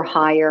 or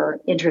higher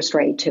interest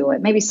rate to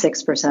it, maybe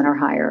 6% or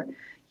higher,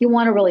 you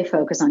want to really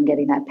focus on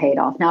getting that paid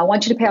off. Now, I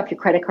want you to pay off your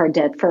credit card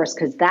debt first,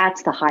 because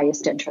that's the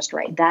highest interest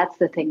rate. That's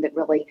the thing that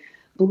really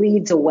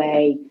bleeds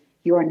away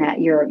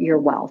your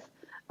wealth.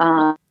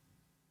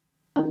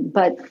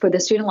 But for the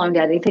student loan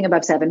debt, anything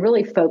above 7,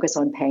 really focus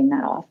on paying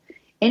that off.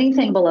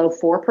 Anything below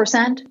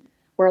 4%,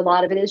 where a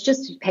lot of it is,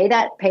 just pay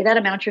that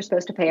amount you're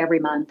supposed to pay every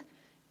month,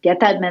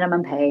 get that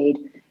minimum paid,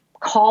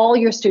 call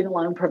your student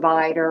loan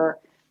provider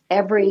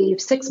every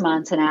 6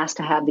 months and ask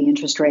to have the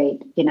interest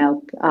rate,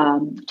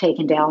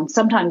 taken down.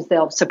 Sometimes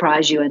they'll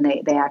surprise you, and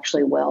they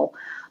actually will.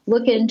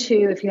 Look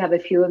into, if you have a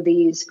few of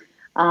these,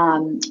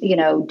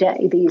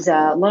 these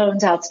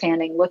loans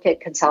outstanding, look at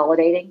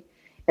consolidating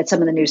at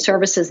some of the new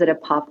services that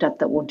have popped up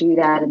that will do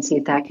that, and see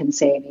if that can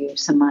save you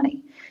some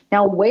money.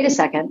 Now, wait a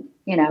second.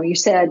 You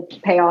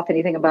said pay off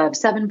anything above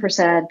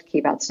 7%,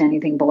 keep outstanding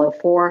anything below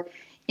 4%.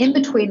 In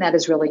between that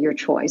is really your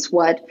choice.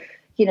 What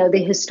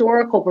the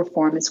historical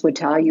performance would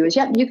tell you is,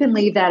 you can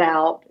leave that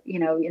out,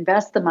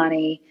 invest the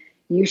money.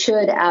 You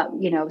should,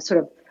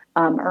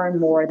 earn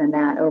more than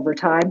that over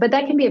time. But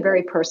that can be a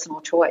very personal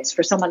choice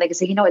for someone that can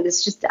say,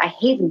 I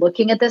hate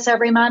looking at this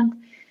every month.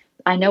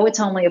 I know it's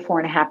only a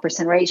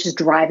 4.5% rate. It's just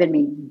driving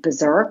me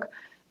berserk.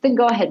 Then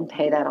go ahead and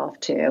pay that off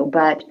too.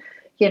 But,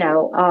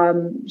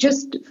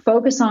 just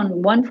focus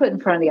on one foot in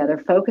front of the other.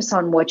 Focus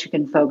on what you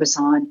can focus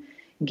on.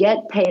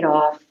 Get paid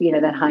off,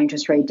 that high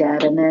interest rate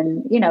debt, and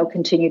then,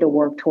 continue to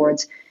work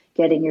towards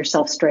getting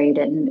yourself straight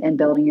and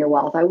building your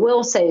wealth. I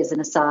will say, as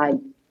an aside,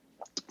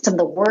 some of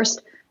the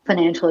worst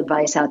financial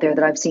advice out there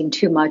that I've seen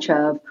too much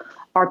of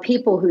are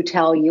people who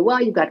tell you,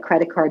 well, you've got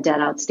credit card debt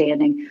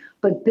outstanding,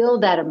 but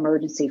build that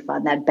emergency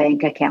fund, that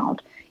bank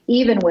account,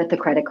 even with the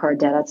credit card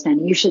debt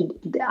outstanding.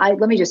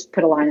 Let me just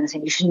put a line in the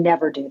sand. You should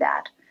never do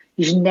that.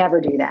 You should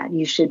never do that.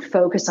 You should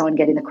focus on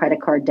getting the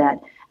credit card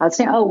debt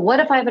outstanding. Oh, what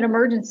if I have an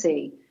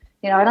emergency?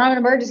 I don't have an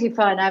emergency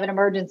fund. I have an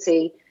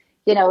emergency,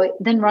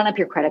 then run up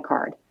your credit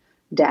card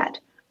debt.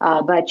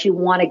 But you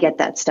want to get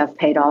that stuff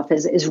paid off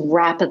as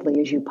rapidly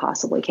as you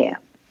possibly can.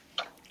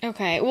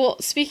 Okay. Well,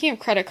 speaking of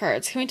credit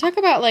cards, can we talk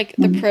about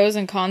the pros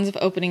and cons of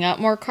opening up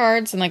more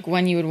cards, and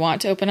when you would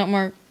want to open up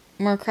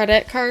more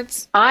credit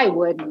cards? I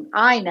wouldn't.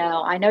 I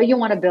know you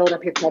want to build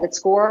up your credit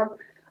score,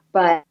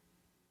 but,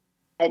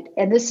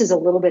 and this is a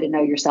little bit of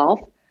know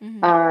yourself,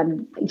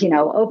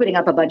 opening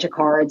up a bunch of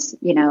cards,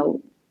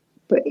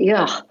 but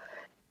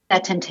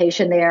that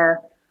temptation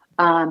there,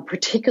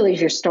 particularly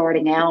as you're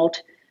starting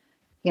out,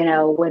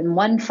 when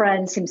one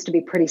friend seems to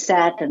be pretty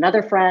set,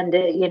 another friend,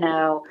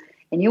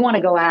 and you want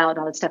to go out and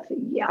all that stuff.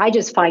 I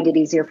just find it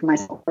easier for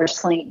myself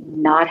personally.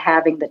 Not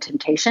having the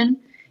temptation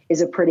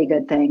is a pretty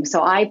good thing.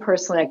 So I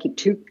keep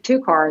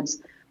two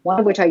cards, one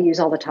of which I use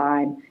all the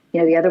time,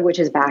 the other which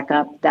is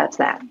backup. That's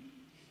that.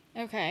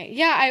 Okay.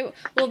 Yeah.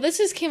 This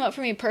just came up for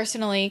me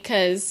personally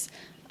because,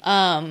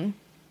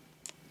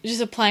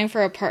 just applying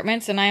for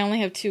apartments, and I only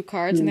have 2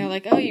 cards, and they're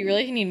like, oh, you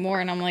really need more.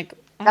 And I'm like,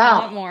 I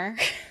want more.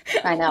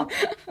 I know.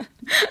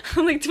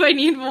 I'm like, do I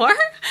need more?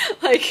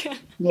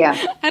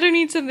 Yeah. I don't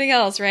need something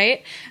else,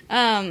 right?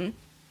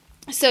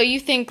 So you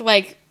think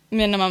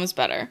minimum is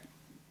better?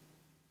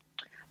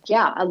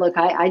 Yeah. Look,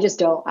 I just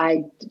don't,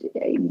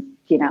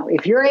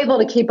 if you're able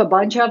to keep a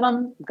bunch of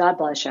them, God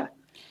bless you.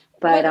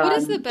 But what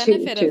is the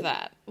benefit of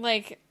that?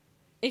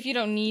 If you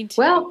don't need to?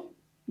 Well,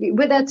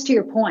 but that's to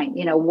your point.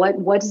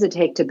 What does it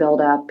take to build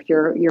up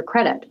your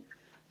credit?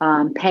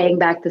 Paying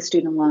back the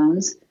student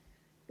loans,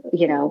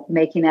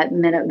 making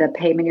the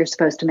payment you're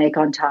supposed to make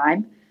on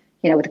time,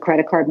 with the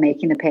credit card,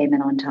 making the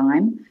payment on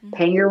time,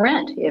 paying your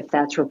rent if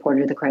that's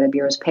reported to the credit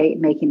bureaus,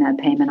 making that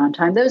payment on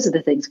time. Those are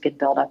the things that can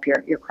build up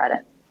your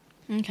credit.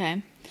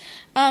 Okay.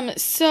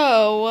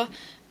 So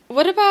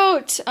what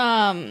about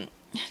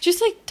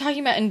just talking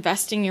about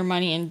investing your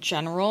money in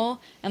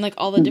general and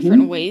all the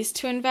different ways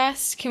to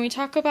invest? Can we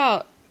talk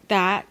about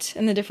that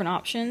and the different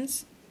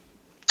options?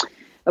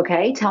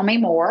 Okay, tell me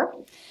more.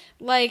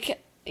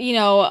 Like,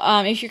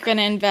 if you're going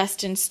to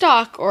invest in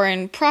stock or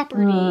in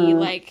property,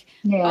 like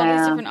all these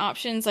Yeah. different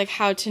options, like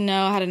how to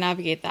know how to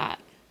navigate that.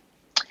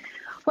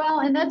 Well,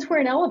 and that's where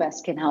an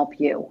Ellevest can help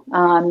you.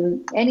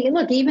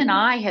 Look, even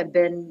I have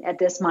been at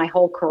this my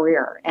whole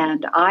career,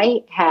 and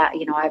I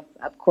have,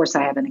 of course,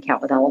 I have an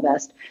account with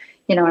Ellevest,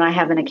 and I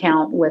have an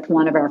account with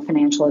one of our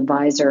financial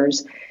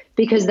advisors,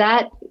 because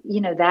that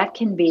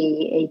can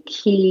be a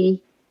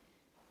key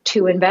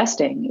to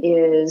investing.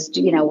 Is,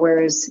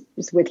 whereas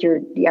with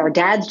our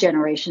dad's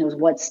generation, it was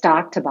what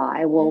stock to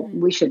buy. Well,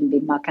 we shouldn't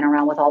be mucking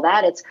around with all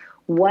that. It's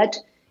what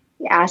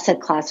asset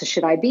classes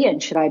should I be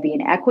in? Should I be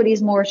in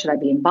equities more? Should I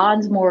be in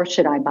bonds more?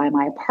 Should I buy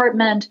my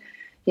apartment?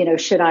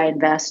 Should I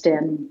invest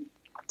in,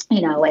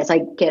 as I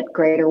get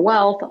greater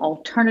wealth,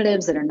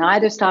 alternatives that are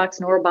neither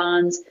stocks nor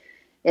bonds,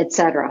 et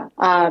cetera.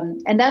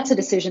 And that's a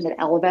decision that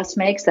Ellevest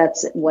makes.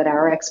 That's what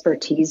our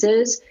expertise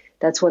is.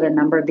 That's what a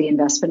number of the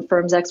investment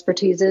firms'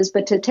 expertise is.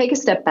 But to take a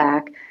step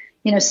back,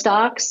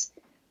 stocks,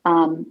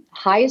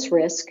 highest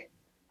risk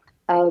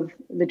of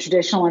the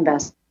traditional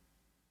investment,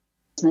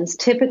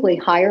 typically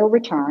higher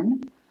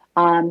return.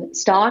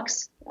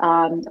 Stocks,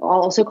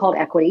 also called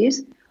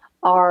equities,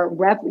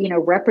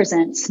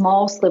 represent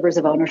small slivers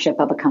of ownership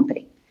of a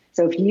company.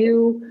 So if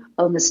you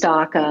own the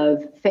stock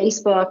of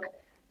Facebook,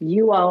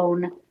 you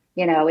own,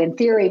 in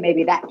theory,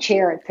 maybe that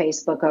chair at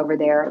Facebook over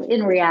there.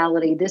 In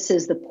reality, this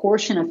is the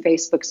portion of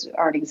Facebook's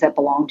earnings that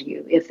belong to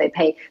you. If the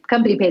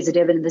company pays a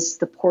dividend, this is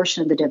the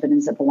portion of the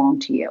dividends that belong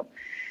to you.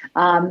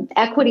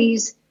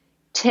 Equities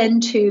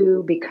tend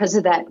to, because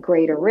of that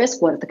greater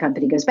risk, what if the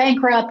company goes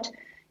bankrupt,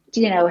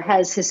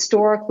 has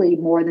historically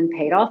more than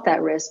paid off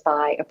that risk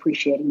by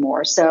appreciating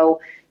more. So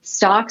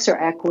stocks or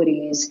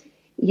equities,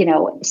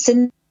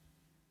 since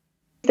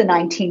the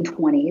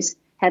 1920s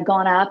have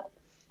gone up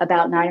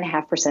about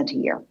 9.5% a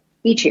year,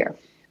 each year.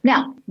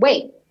 Now,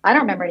 wait, I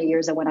don't remember any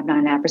years that went up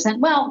 9.5%.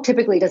 Well,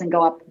 typically it doesn't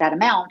go up that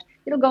amount.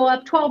 It'll go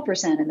up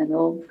 12%, and then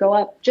it'll go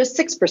up just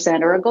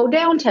 6%, or it'll go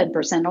down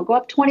 10%, it'll go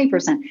up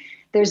 20%.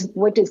 There's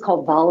what is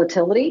called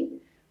volatility.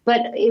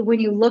 But when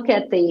you look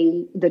at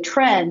the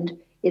trend,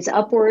 it's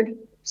upward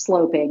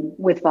sloping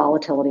with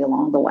volatility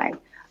along the way.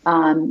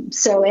 And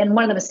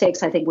one of the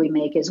mistakes I think we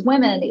make as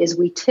women is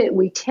we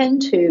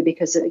tend to,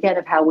 because again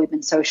of how we've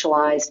been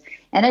socialized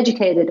and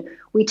educated,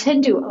 we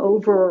tend to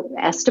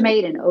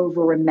overestimate and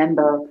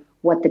over-remember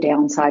what the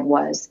downside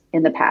was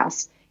in the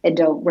past and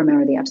don't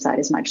remember the upside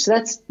as much. So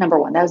that's number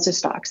one. That's the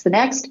stocks. The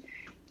next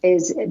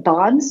is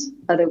bonds,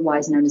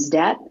 otherwise known as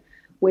debt,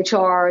 which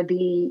are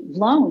the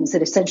loans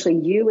that essentially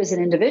you as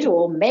an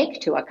individual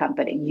make to a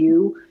company.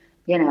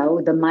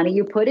 The money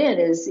you put in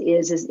is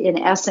in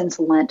essence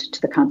lent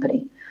to the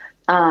company.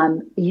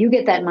 You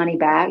get that money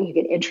back, you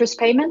get interest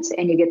payments,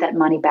 and you get that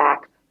money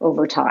back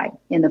over time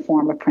in the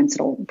form of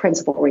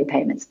principal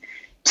repayments.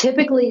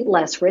 Typically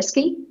less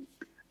risky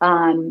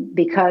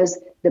because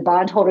the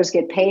bondholders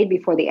get paid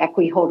before the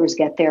equity holders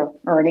get their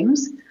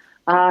earnings,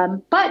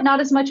 but not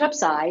as much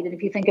upside. And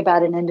if you think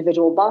about an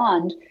individual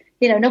bond,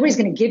 nobody's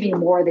going to give you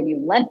more than you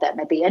lent them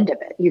at the end of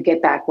it. You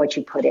get back what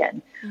you put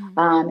in.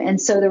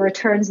 And so the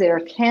returns there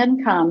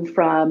can come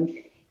from,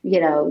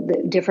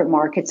 the different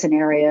market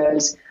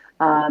scenarios,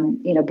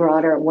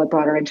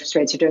 broader interest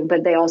rates are doing,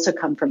 but they also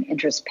come from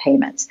interest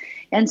payments.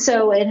 And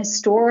so an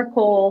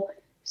historical,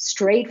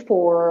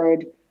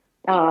 straightforward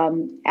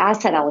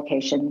asset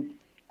allocation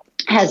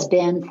has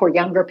been for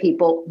younger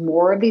people,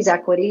 more of these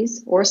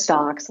equities or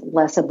stocks,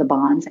 less of the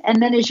bonds.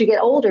 And then as you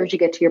get older, as you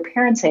get to your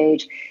parents'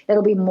 age,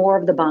 it'll be more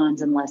of the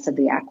bonds and less of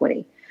the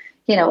equity.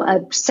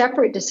 A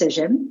separate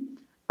decision,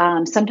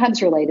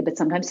 sometimes related, but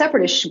sometimes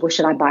separate, is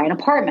should I buy an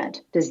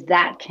apartment? Does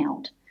that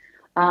count?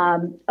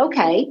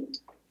 Okay.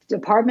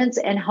 Apartments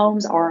and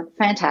homes are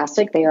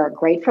fantastic. They are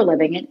great for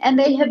living in, and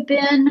they have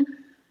been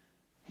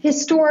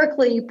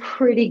historically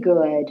pretty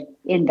good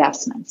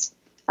investments.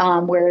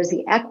 Whereas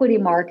the equity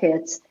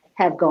markets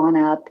have gone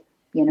up,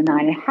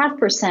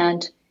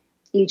 9.5%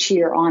 each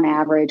year on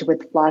average,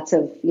 with lots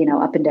of,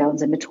 up and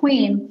downs in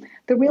between.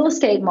 The real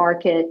estate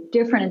market,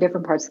 different in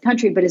different parts of the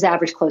country, but is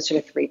averaged closer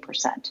to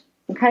 3%.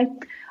 Okay.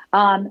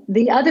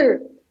 The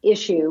other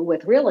issue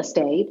with real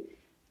estate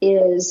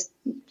is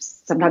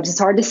sometimes it's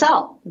hard to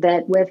sell.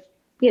 That with,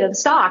 the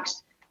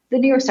stocks, the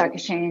New York Stock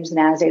Exchange, the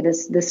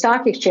NASDAQ, the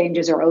stock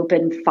exchanges are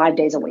open 5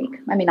 days a week.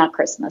 I mean, not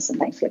Christmas and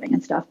Thanksgiving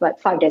and stuff, but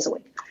 5 days a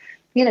week.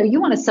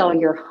 You want to sell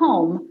your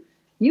home,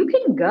 you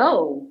can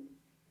go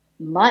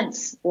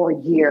months or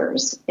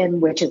years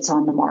in which it's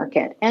on the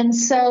market. And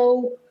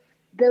so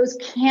those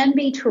can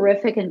be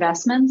terrific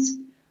investments.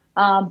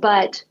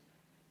 But,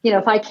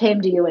 if I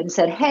came to you and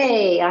said,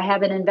 hey, I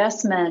have an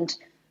investment,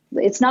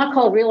 it's not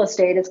called real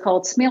estate, it's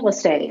called SMEAL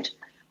estate,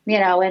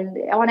 and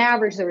on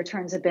average, the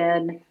returns have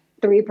been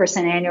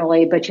 3%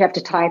 annually, but you have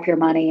to tie up your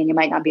money and you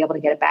might not be able to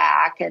get it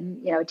back.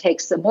 And, it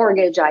takes the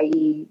mortgage,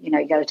 i.e.,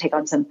 you got to take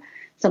on some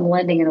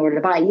lending in order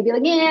to buy. You'd be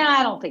like, yeah,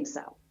 I don't think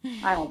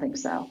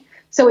so.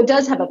 So it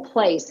does have a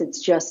place.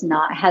 It's just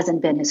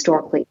hasn't been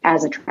historically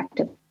as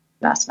attractive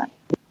investment.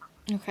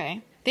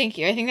 Okay. Thank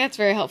you. I think that's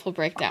a very helpful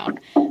breakdown.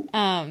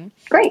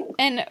 Great.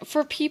 And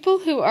for people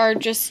who are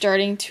just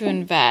starting to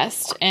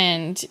invest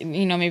and,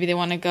 maybe they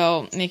want to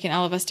go make an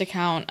Ellevest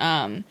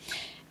account,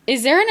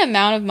 is there an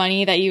amount of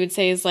money that you would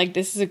say is like,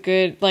 this is a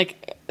good,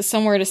 like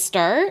somewhere to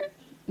start,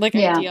 like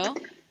ideal?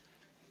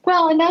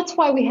 Well, and that's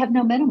why we have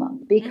no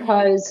minimum,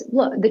 because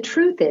look, the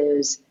truth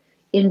is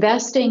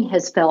investing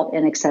has felt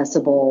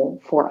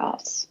inaccessible for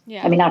us.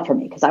 Yeah. I mean, not for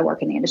me because I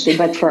work in the industry,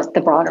 but for the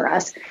broader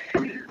us.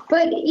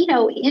 But,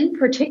 in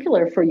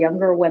particular for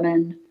younger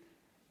women,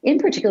 in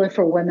particular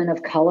for women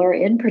of color,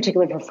 in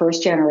particular for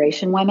first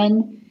generation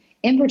women,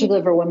 in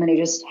particular for women who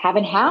just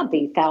haven't had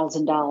the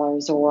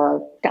 $1,000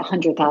 or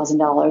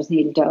 $100,000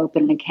 needed to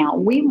open an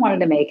account, we wanted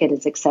to make it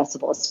as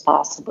accessible as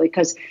possible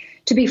because,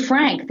 to be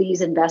frank,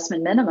 these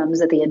investment minimums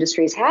that the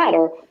industry has had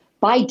are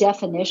by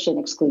definition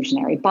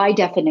exclusionary, by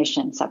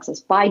definition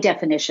sexist, by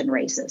definition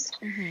racist.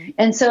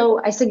 And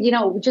so I said,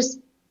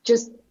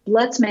 just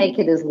let's make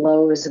it as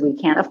low as we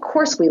can. Of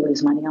course, we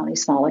lose money on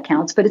these small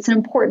accounts, but it's an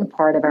important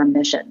part of our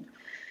mission.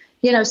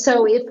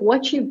 So if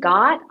what you've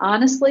got,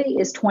 honestly,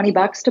 is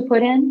 $20 to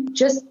put in,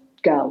 just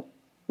go,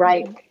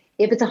 right?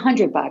 If it's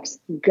 $100,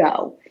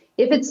 go.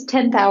 If it's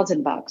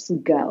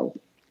 $10,000, go.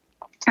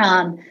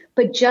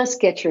 But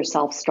just get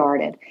yourself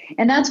started.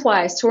 And that's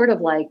why I sort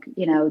of like,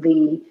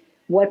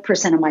 what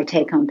percent of my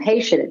take home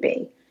pay should it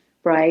be,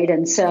 right?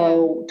 And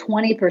so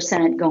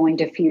 20% going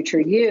to future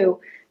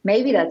you,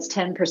 maybe that's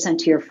 10%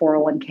 to your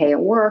 401k at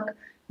work.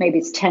 Maybe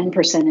it's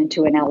 10%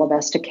 into an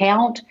Ellevest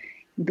account.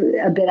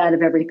 A bit out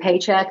of every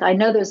paycheck. I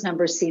know those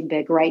numbers seem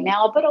big right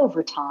now, but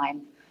over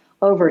time,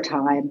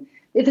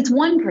 if it's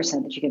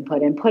 1% that you can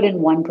put in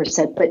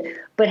 1%.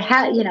 But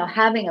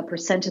having a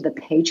percent of the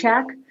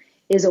paycheck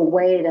is a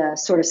way to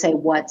sort of say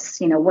what's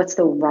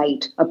the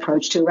right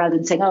approach to, rather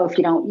than saying, oh, if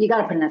you don't, you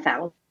got to put in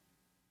 1,000.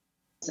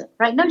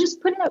 Right? No,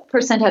 just put in a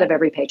percent out of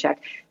every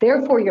paycheck.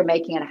 Therefore, you're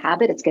making it a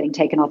habit. It's getting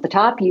taken off the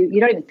top. You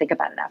don't even think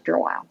about it after a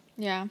while.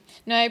 Yeah.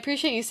 No, I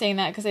appreciate you saying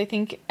that because I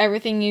think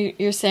everything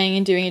you're saying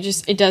and doing,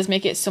 it does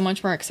make it so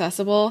much more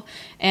accessible.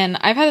 And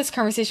I've had this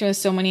conversation with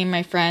so many of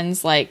my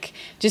friends, like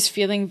just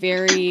feeling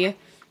very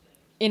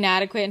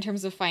inadequate in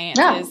terms of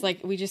finances.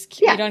 Like we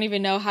don't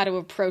even know how to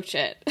approach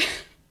it.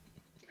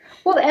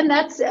 Well, and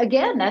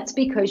that's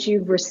because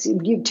you've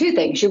received two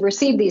things. You've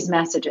received these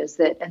messages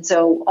and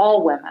so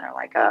all women are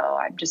like, oh,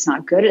 I'm just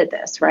not good at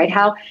this, right?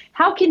 How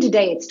can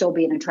today it still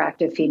be an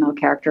attractive female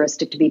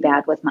characteristic to be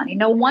bad with money?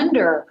 No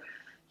wonder,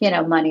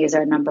 money is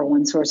our number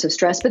one source of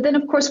stress. But then,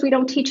 of course, we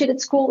don't teach it at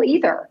school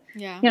either,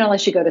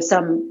 unless you go to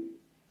some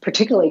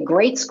particularly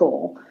great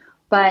school.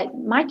 But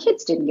my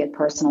kids didn't get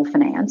personal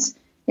finance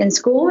in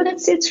school, and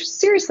it's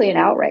seriously an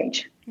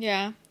outrage.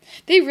 Yeah.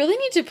 They really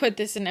need to put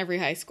this in every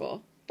high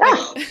school.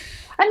 Oh,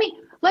 I mean,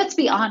 let's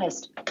be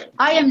honest.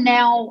 I am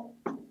now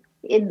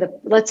in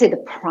let's say the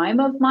prime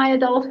of my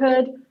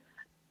adulthood.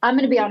 I'm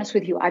going to be honest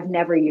with you. I've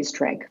never used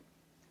Trig.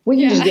 We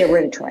can just get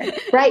rid of Trig,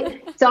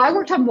 right? So I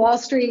worked on Wall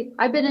Street.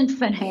 I've been in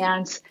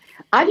finance.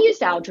 I've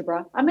used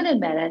algebra. I'm going to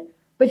admit it.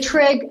 But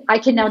Trig, I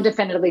can now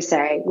definitively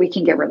say we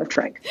can get rid of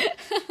Trig.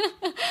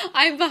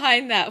 I'm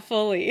behind that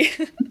fully.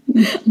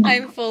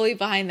 I'm fully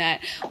behind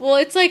that. Well,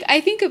 it's like I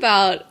think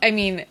about,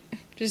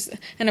 just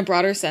in a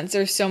broader sense,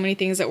 there's so many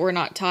things that we're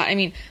not taught.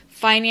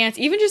 Finance,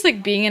 even just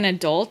like being an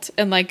adult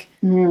and like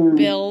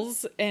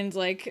bills and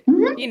like,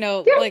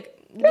 like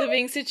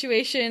living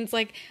situations,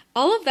 like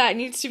all of that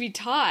needs to be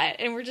taught.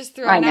 And we're just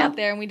thrown out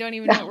there and we don't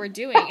even know what we're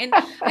doing. And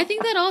I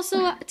think that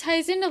also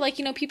ties into like,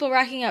 people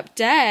racking up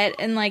debt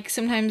and like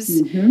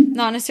sometimes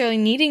not necessarily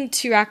needing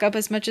to rack up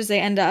as much as they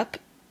end up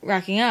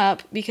racking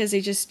up because they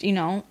just,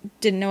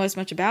 didn't know as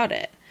much about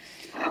it.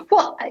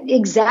 Well,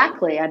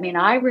 exactly.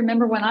 I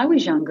remember when I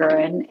was younger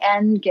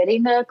and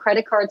getting the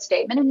credit card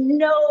statement and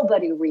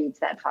nobody reads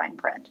that fine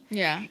print.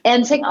 Yeah.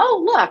 And saying,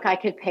 oh, look, I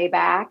could pay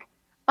back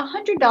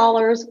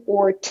 $100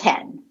 or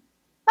 $10.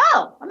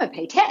 Oh, I'm going to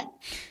pay 10.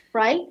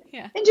 Right.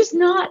 Yeah. And just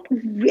not.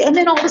 And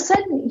then all of a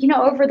sudden,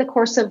 over the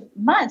course of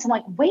months, I'm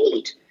like,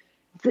 wait,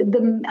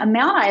 the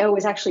amount I owe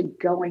is actually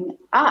going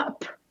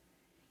up,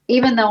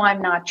 even though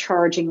I'm not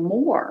charging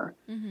more.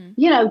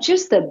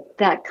 Just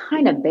that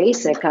kind of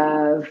basic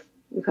of,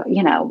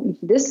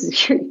 this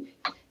is,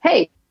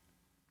 hey,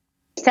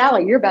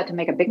 Sally, you're about to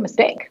make a big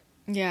mistake.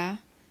 Yeah.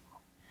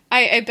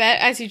 I bet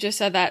as you just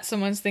said that,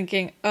 someone's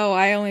thinking, oh,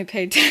 I only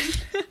paid 10.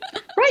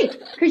 Right.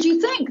 Because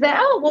you think that,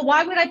 oh, well,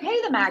 why would I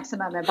pay the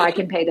maximum if I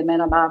can pay the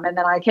minimum and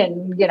then I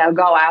can,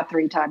 go out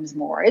 3 times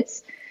more?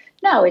 It's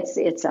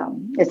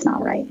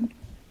not right.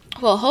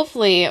 Well,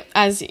 hopefully,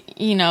 as,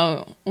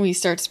 we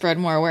start to spread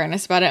more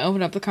awareness about it,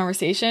 open up the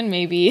conversation,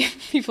 maybe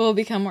people will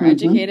become more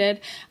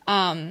educated.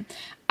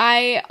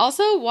 I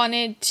also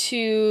wanted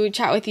to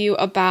chat with you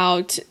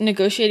about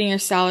negotiating your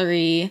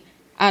salary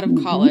out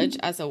of college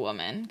as a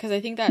woman, because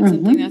I think that's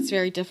something that's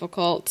very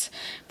difficult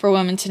for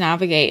women to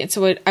navigate. And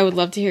so I would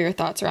love to hear your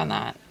thoughts around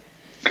that.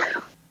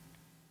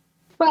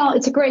 Well,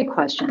 it's a great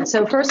question.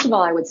 So first of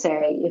all, I would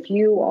say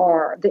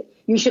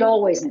you should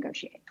always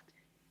negotiate.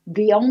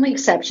 The only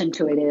exception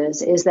to it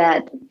is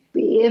that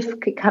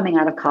if coming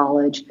out of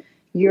college,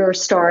 you're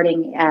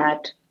starting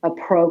at a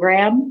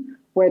program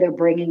where they're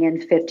bringing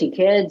in 50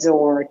 kids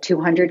or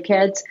 200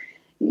 kids,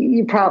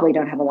 you probably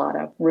don't have a lot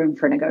of room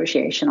for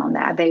negotiation on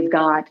that. They've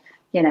got,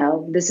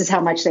 this is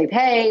how much they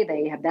pay.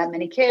 They have that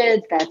many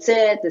kids. That's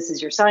it. This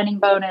is your signing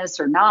bonus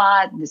or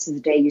not. This is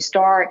the day you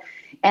start.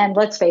 And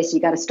let's face it,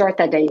 you got to start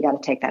that day. You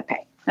got to take that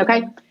pay.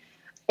 Okay.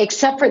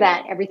 Except for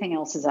that, everything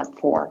else is up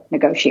for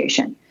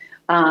negotiation.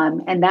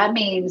 And that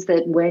means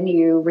that when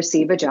you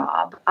receive a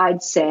job,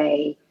 I'd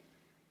say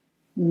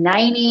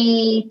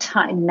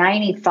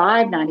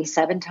 95,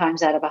 97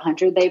 times out of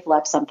 100, they've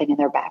left something in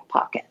their back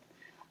pocket.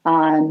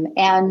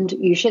 And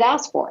you should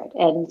ask for it.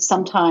 And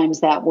sometimes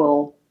that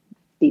will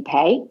be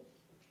pay.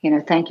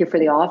 Thank you for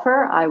the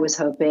offer. I was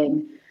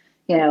hoping,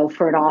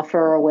 for an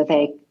offer with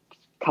a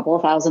couple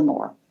of thousand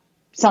more,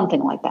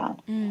 something like that.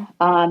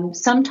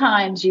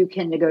 Sometimes you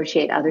can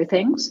negotiate other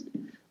things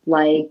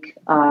like,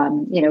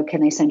 can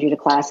they send you to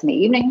class in the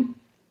evening?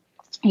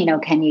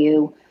 Can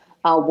you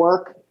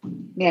work,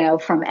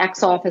 from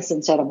X office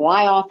instead of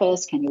Y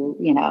office? Can you,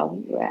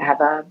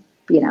 have a,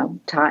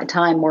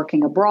 time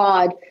working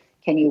abroad?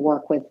 Can you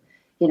work with,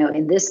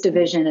 in this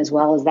division as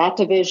well as that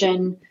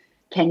division?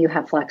 Can you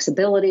have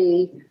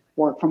flexibility,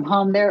 work from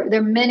home? There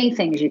are many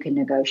things you can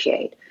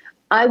negotiate.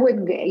 I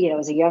wouldn't,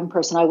 as a young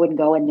person, I wouldn't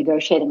go in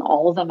negotiating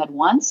all of them at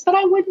once, but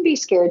I wouldn't be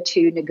scared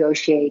to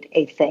negotiate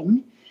a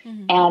thing.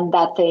 And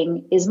that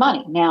thing is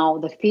money. Now,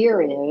 the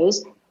fear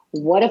is,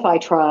 what if I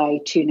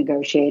try to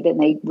negotiate and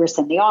they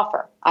rescind the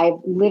offer? I've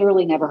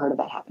literally never heard of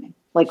that happening.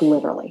 Like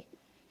literally,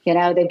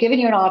 they've given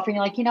you an offer and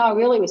you're like, I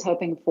really was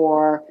hoping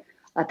for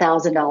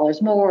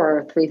 $1,000 more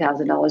or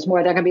 $3,000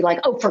 more. They're going to be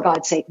like, oh, for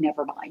God's sake,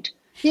 never mind.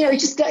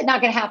 It's just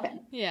not going to happen.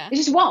 Yeah. It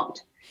just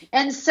won't.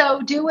 And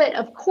so do it,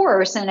 of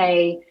course, in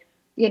a,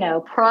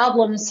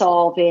 problem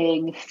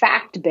solving,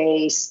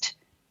 fact-based,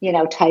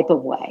 type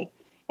of way.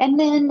 And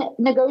then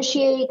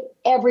negotiate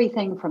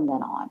everything from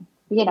then on.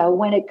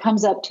 When it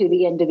comes up to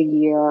the end of the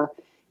year,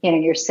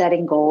 you're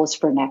setting goals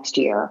for next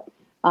year.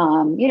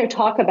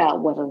 Talk about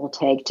what it will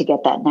take to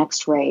get that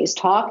next raise.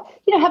 Have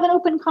an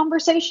open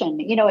conversation.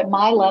 At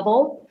my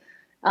level,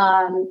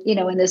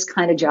 in this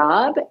kind of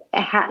job,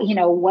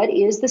 what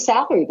is the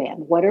salary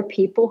band? What are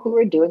people who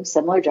are doing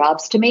similar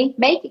jobs to me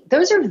making?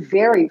 Those are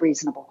very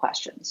reasonable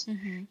questions.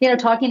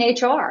 Talking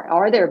HR,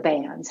 are there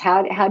bands?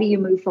 How do you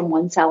move from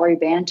one salary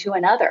band to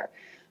another?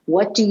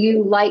 What do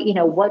you like?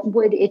 What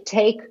would it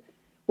take?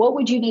 What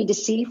would you need to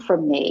see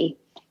from me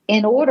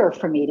in order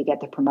for me to get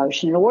the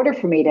promotion, in order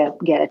for me to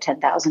get a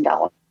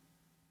 $10,000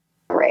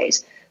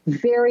 raise?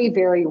 Very,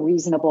 very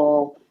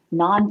reasonable,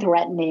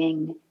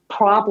 non-threatening,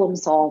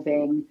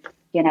 problem-solving,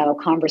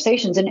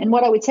 conversations. And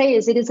what I would say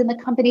is it is in the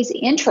company's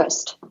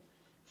interest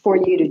for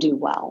you to do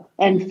well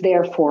and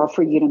therefore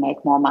for you to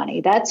make more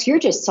money. You're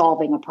just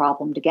solving a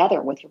problem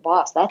together with your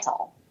boss. That's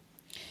all.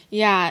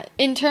 Yeah.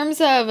 In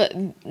terms of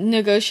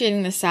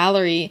negotiating the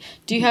salary,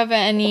 do you have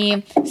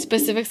any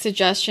specific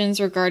suggestions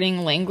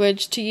regarding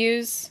language to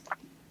use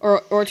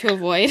or to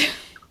avoid?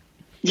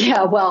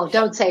 Yeah, well,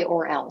 don't say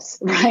or else,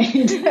 right?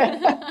 True.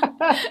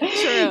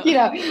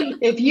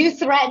 If you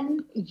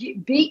threaten,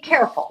 be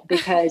careful,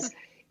 because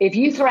if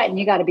you threaten,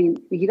 you got to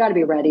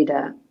be ready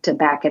to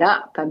back it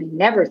up. I mean,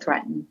 never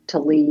threaten to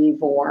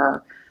leave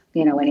or,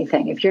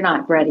 anything if you're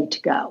not ready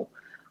to go.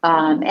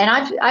 And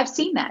I've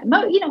seen that,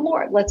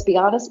 more, let's be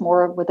honest,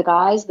 more with the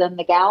guys than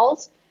the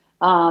gals.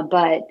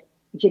 But,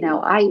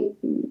 I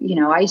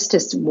used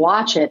to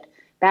watch it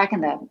back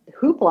in the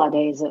hoopla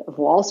days of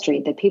Wall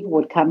Street, that people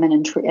would come in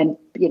and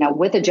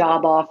with a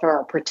job offer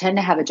or pretend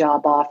to have a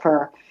job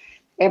offer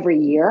every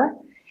year.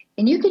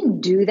 And you can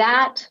do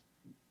that,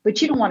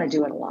 but you don't want to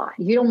do it a lot.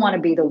 You don't want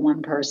to be the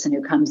one person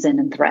who comes in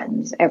and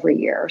threatens every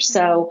year.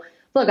 So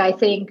look, I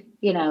think,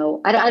 I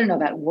don't know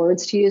about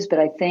words to use, but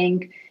I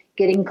think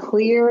getting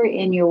clear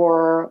in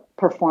your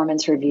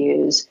performance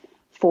reviews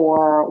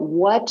for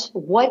what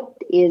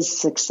is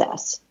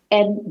success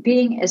and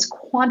being as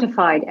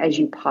quantified as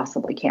you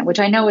possibly can,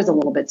 which I know is a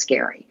little bit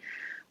scary.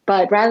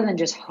 But rather than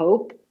just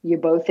hope you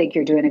both think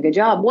you're doing a good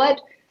job, what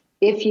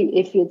if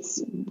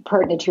it's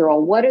pertinent to your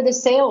role, what are the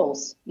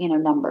sales,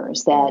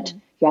 numbers that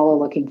y'all are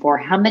looking for?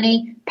 How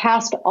many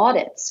past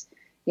audits,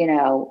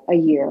 a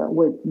year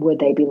would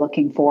they be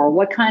looking for?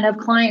 What kind of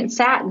client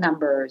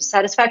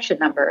satisfaction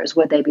numbers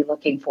would they be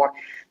looking for?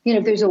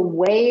 If there's a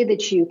way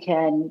that you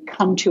can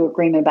come to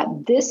agreement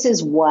about this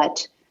is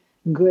what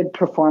good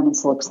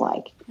performance looks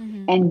like.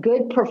 And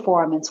good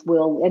performance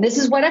and this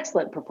is what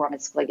excellent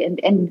performance looks like.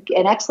 And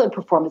excellent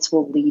performance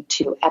will lead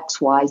to X,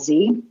 Y,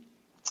 Z.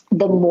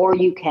 The more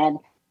you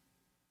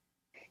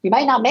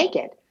might not make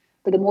it,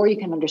 but the more you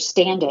can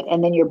understand it.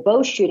 And then you're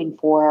both shooting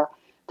for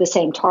the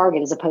same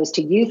target, as opposed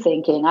to you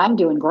thinking I'm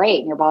doing great.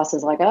 And your boss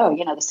is like, oh,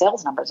 the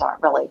sales numbers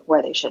aren't really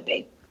where they should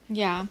be.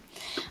 Yeah.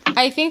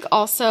 I think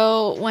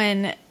also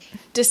when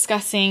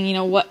discussing,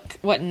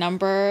 what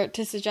number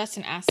to suggest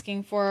and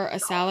asking for a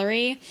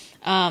salary.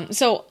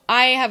 So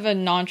I have a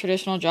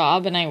non-traditional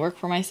job and I work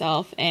for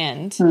myself,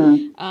 and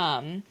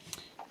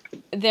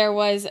there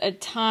was a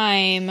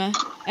time, and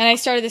I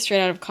started this straight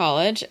out of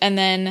college, and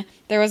then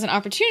there was an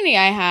opportunity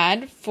I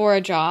had for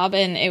a job,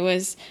 and it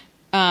was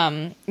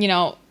man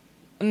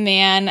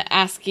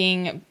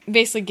asking,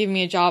 basically giving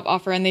me a job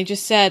offer, and they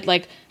just said,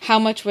 like, how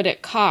much would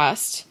it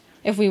cost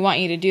if we want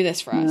you to do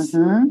this for us?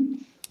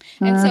 And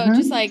so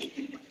just like,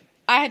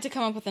 I had to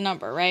come up with a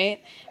number,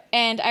 right?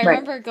 And I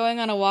remember going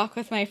on a walk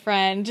with my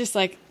friend, just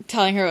like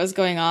telling her what was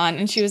going on.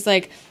 And she was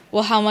like,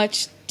 well, how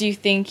much do you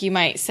think you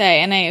might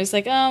say? And I was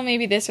like, oh,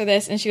 maybe this or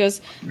this. And she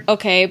goes,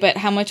 okay, but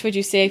how much would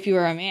you say if you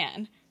were a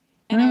man?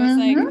 And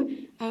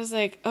I was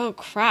like, oh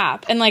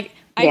crap. And like,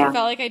 I felt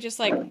like I just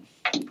like,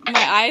 my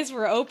eyes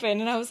were open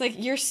and I was like,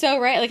 you're so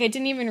right. Like I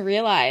didn't even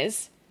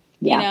realize,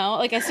 you know,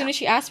 like as soon as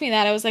she asked me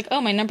that, I was like,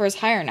 oh, my number is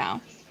higher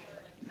now.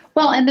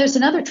 Well, and there's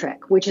another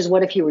trick, which is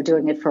what if you were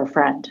doing it for a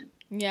friend?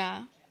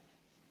 Yeah.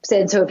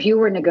 And so if you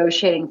were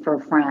negotiating for a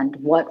friend,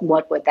 what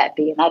would that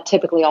be? And that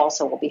typically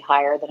also will be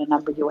higher than a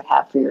number you would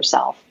have for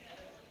yourself.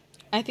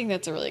 I think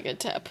that's a really good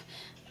tip.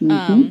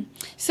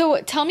 So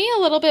tell me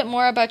a little bit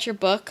more about your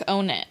book,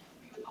 Own It.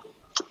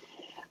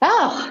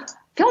 Oh, I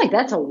feel like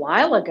that's a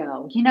while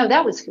ago. You know,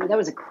 that was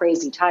a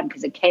crazy time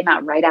because it came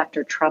out right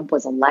after Trump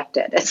was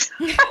elected. It's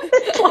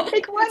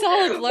like, what's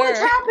happening? What's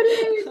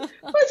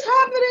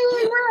happening?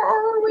 Like, where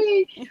are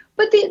we?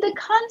 But the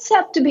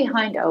concept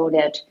behind Own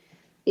It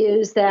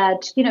is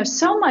that, you know,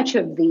 so much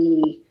of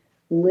the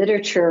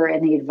literature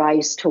and the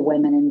advice to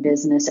women in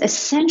business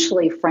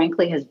essentially,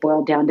 frankly, has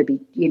boiled down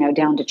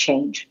to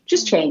change.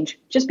 Just change.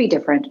 Just be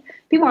different.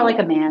 Be more like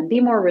a man.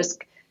 Be more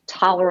risk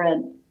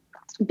tolerant.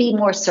 Be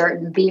more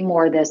certain, be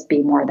more this,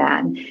 be more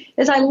that. And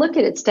as I look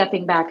at it,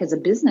 stepping back as a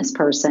business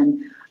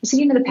person, I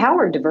see, the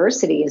power of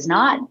diversity is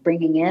not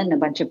bringing in a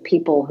bunch of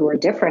people who are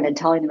different and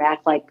telling them to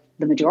act like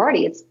the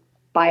majority. It's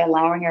by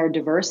allowing our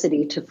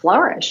diversity to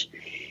flourish.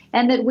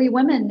 And that we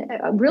women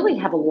really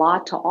have a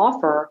lot to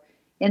offer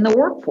in the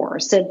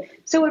workforce. And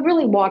so it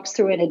really walks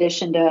through, in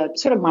addition to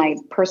sort of my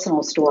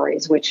personal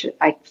stories, which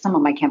some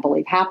of them I can't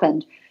believe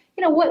happened.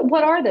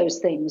 What are those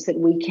things that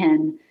we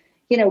can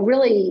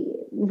really,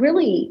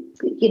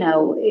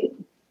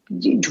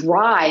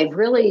 drive,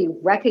 really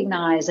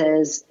recognize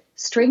as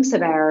strengths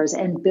of ours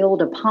and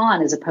build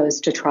upon, as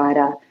opposed to try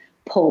to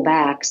pull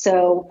back.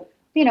 So,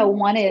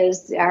 one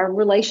is our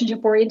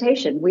relationship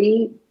orientation.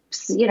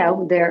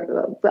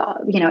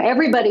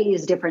 Everybody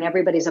is different.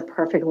 Everybody's a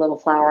perfect little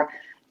flower,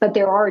 but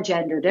there are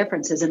gender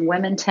differences, and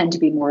women tend to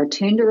be more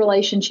attuned to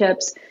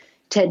relationships,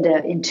 tend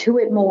to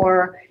intuit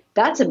more.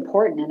 That's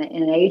important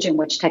in an age in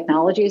which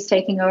technology is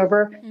taking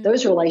over.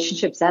 Those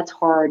relationships, that's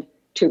hard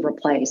to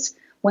replace.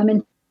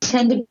 Women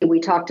tend to be, we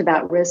talked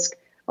about risk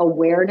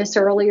awareness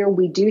earlier.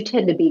 We do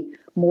tend to be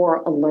more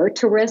alert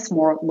to risk,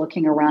 more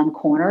looking around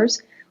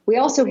corners. We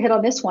also hit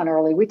on this one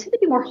earlier. We tend to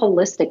be more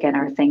holistic in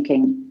our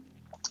thinking.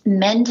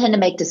 Men tend to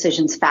make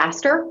decisions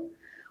faster.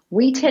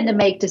 We tend to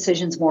make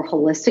decisions more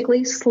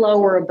holistically,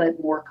 slower, but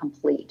more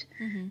complete.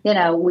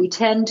 We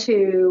tend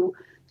to,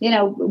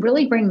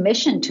 really bring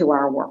mission to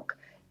our work.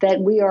 That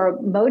we are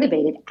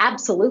motivated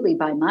absolutely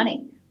by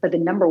money. But the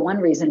number one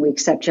reason we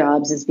accept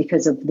jobs is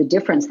because of the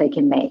difference they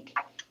can make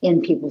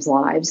in people's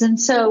lives. And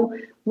so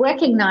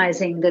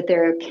recognizing that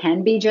there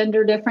can be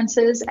gender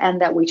differences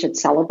and that we should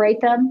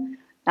celebrate them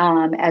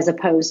as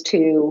opposed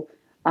to,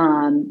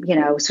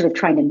 sort of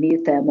trying to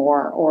mute them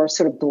or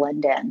sort of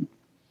blend in.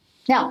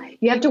 Now,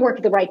 you have to work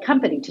at the right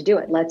company to do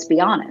it. Let's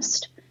be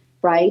honest,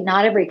 right?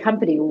 Not every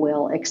company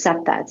will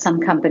accept that.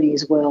 Some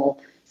companies will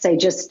say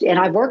and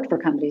I've worked for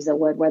companies that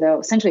would, where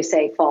they'll essentially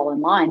say, fall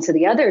in line. So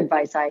the other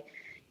advice I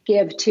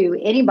give to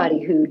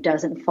anybody who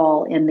doesn't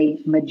fall in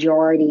the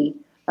majority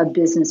of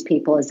business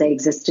people as they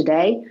exist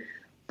today,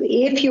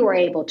 if you are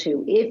able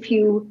to, if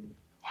you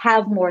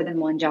have more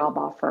than one job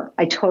offer,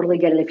 I totally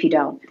get it if you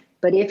don't.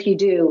 But if you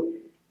do,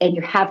 and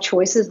you have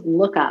choices,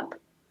 look up.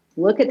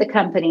 Look at the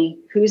company,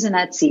 who's in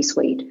that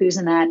C-suite, who's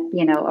in that,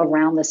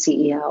 around the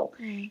CEO.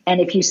 And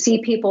if you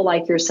see people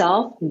like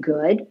yourself,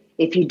 good.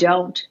 If you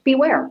don't,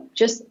 beware.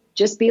 Just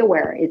be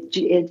aware.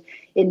 It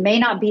may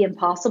not be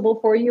impossible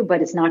for you,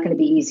 but it's not going to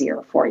be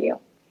easier for you.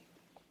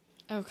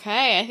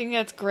 Okay, I think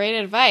that's great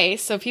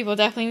advice. So people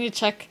definitely need to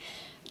check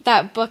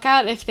that book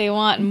out if they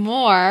want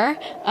more.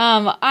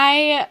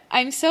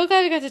 I'm so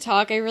glad we got to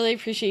talk. I really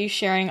appreciate you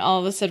sharing all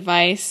of this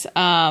advice.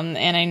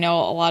 And I know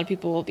a lot of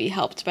people will be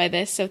helped by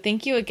this. So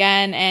thank you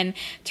again. And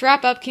to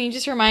wrap up, can you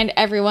just remind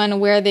everyone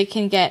where they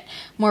can get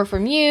more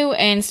from you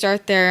and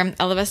start their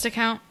Ellevest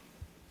account?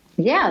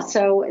 Yeah.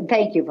 So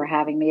thank you for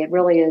having me. It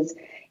really is.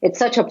 It's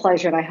such a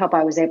pleasure. And I hope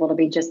I was able to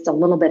be just a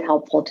little bit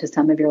helpful to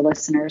some of your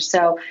listeners.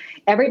 So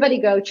everybody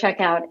go check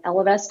out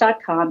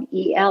ellevest.com,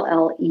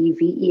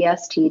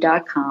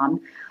 ELLEVEST.com.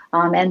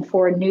 And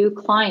for new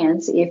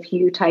clients, if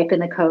you type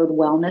in the code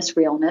Wellness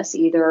Realness,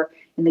 either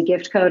in the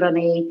gift code on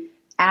the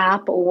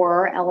app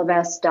or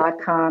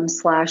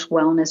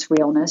ellevest.com/Wellness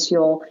Realness,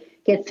 you'll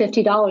get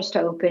 $50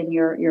 to open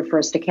your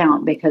first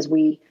account, because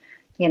we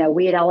at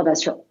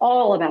Ellevest are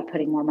all about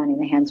putting more money in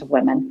the hands of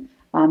women.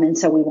 And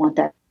so we want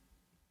that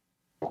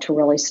to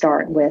really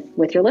start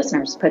with your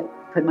listeners. Put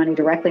money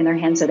directly in their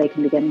hands so they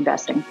can begin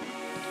investing.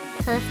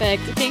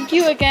 Perfect. Thank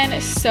you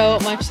again so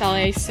much,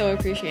 Sally. I so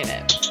appreciate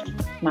it.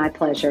 My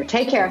pleasure.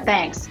 Take care.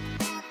 Thanks.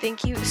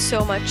 Thank you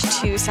so much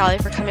to Sally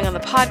for coming on the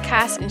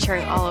podcast and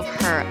sharing all of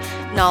her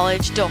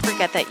knowledge. Don't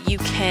forget that you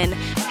can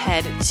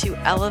head to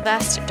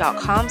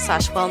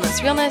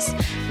ellevest.com/wellnessrealness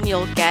and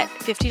you'll get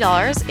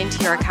 $50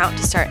 into your account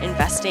to start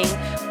investing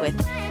with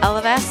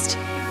Ellevest.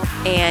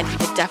 And you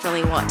would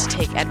definitely want to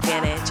take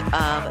advantage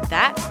of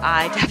that.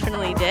 I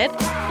definitely did.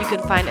 You can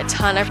find a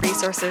ton of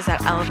resources at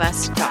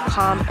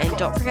ellevest.com, and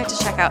don't forget to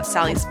check out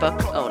Sally's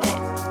book, Own It.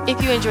 If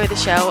you enjoy the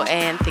show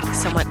and think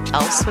someone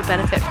else would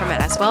benefit from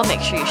it as well, make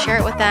sure you share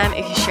it with them.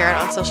 If you share it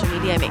on social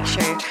media, make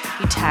sure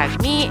you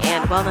tag me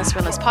and Wellness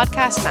Realness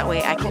Podcast, and that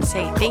way I can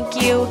say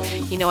thank you.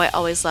 You know I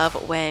always love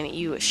when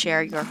you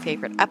share your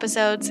favorite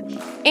episodes.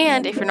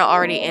 And if you're not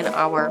already in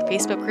our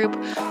Facebook group,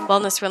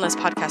 Wellness Realness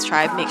Podcast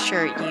Tribe, make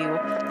sure you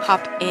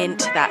hop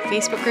into that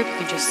Facebook group. You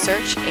can just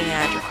search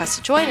and request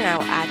to join, and I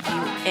will add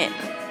you in.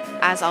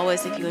 As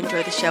always, if you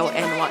enjoy the show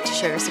and want to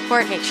show your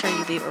support, make sure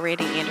you leave a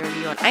rating and a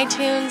review on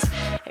iTunes.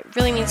 It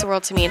really means the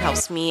world to me and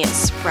helps me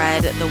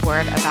spread the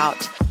word about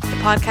the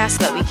podcast so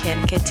that we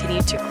can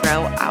continue to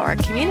grow our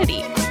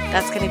community.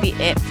 That's going to be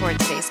it for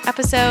today's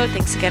episode.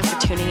 Thanks again for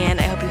tuning in.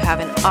 I hope you have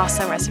an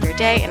awesome rest of your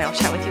day, and I'll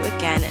chat with you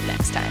again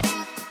next time.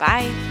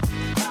 Bye.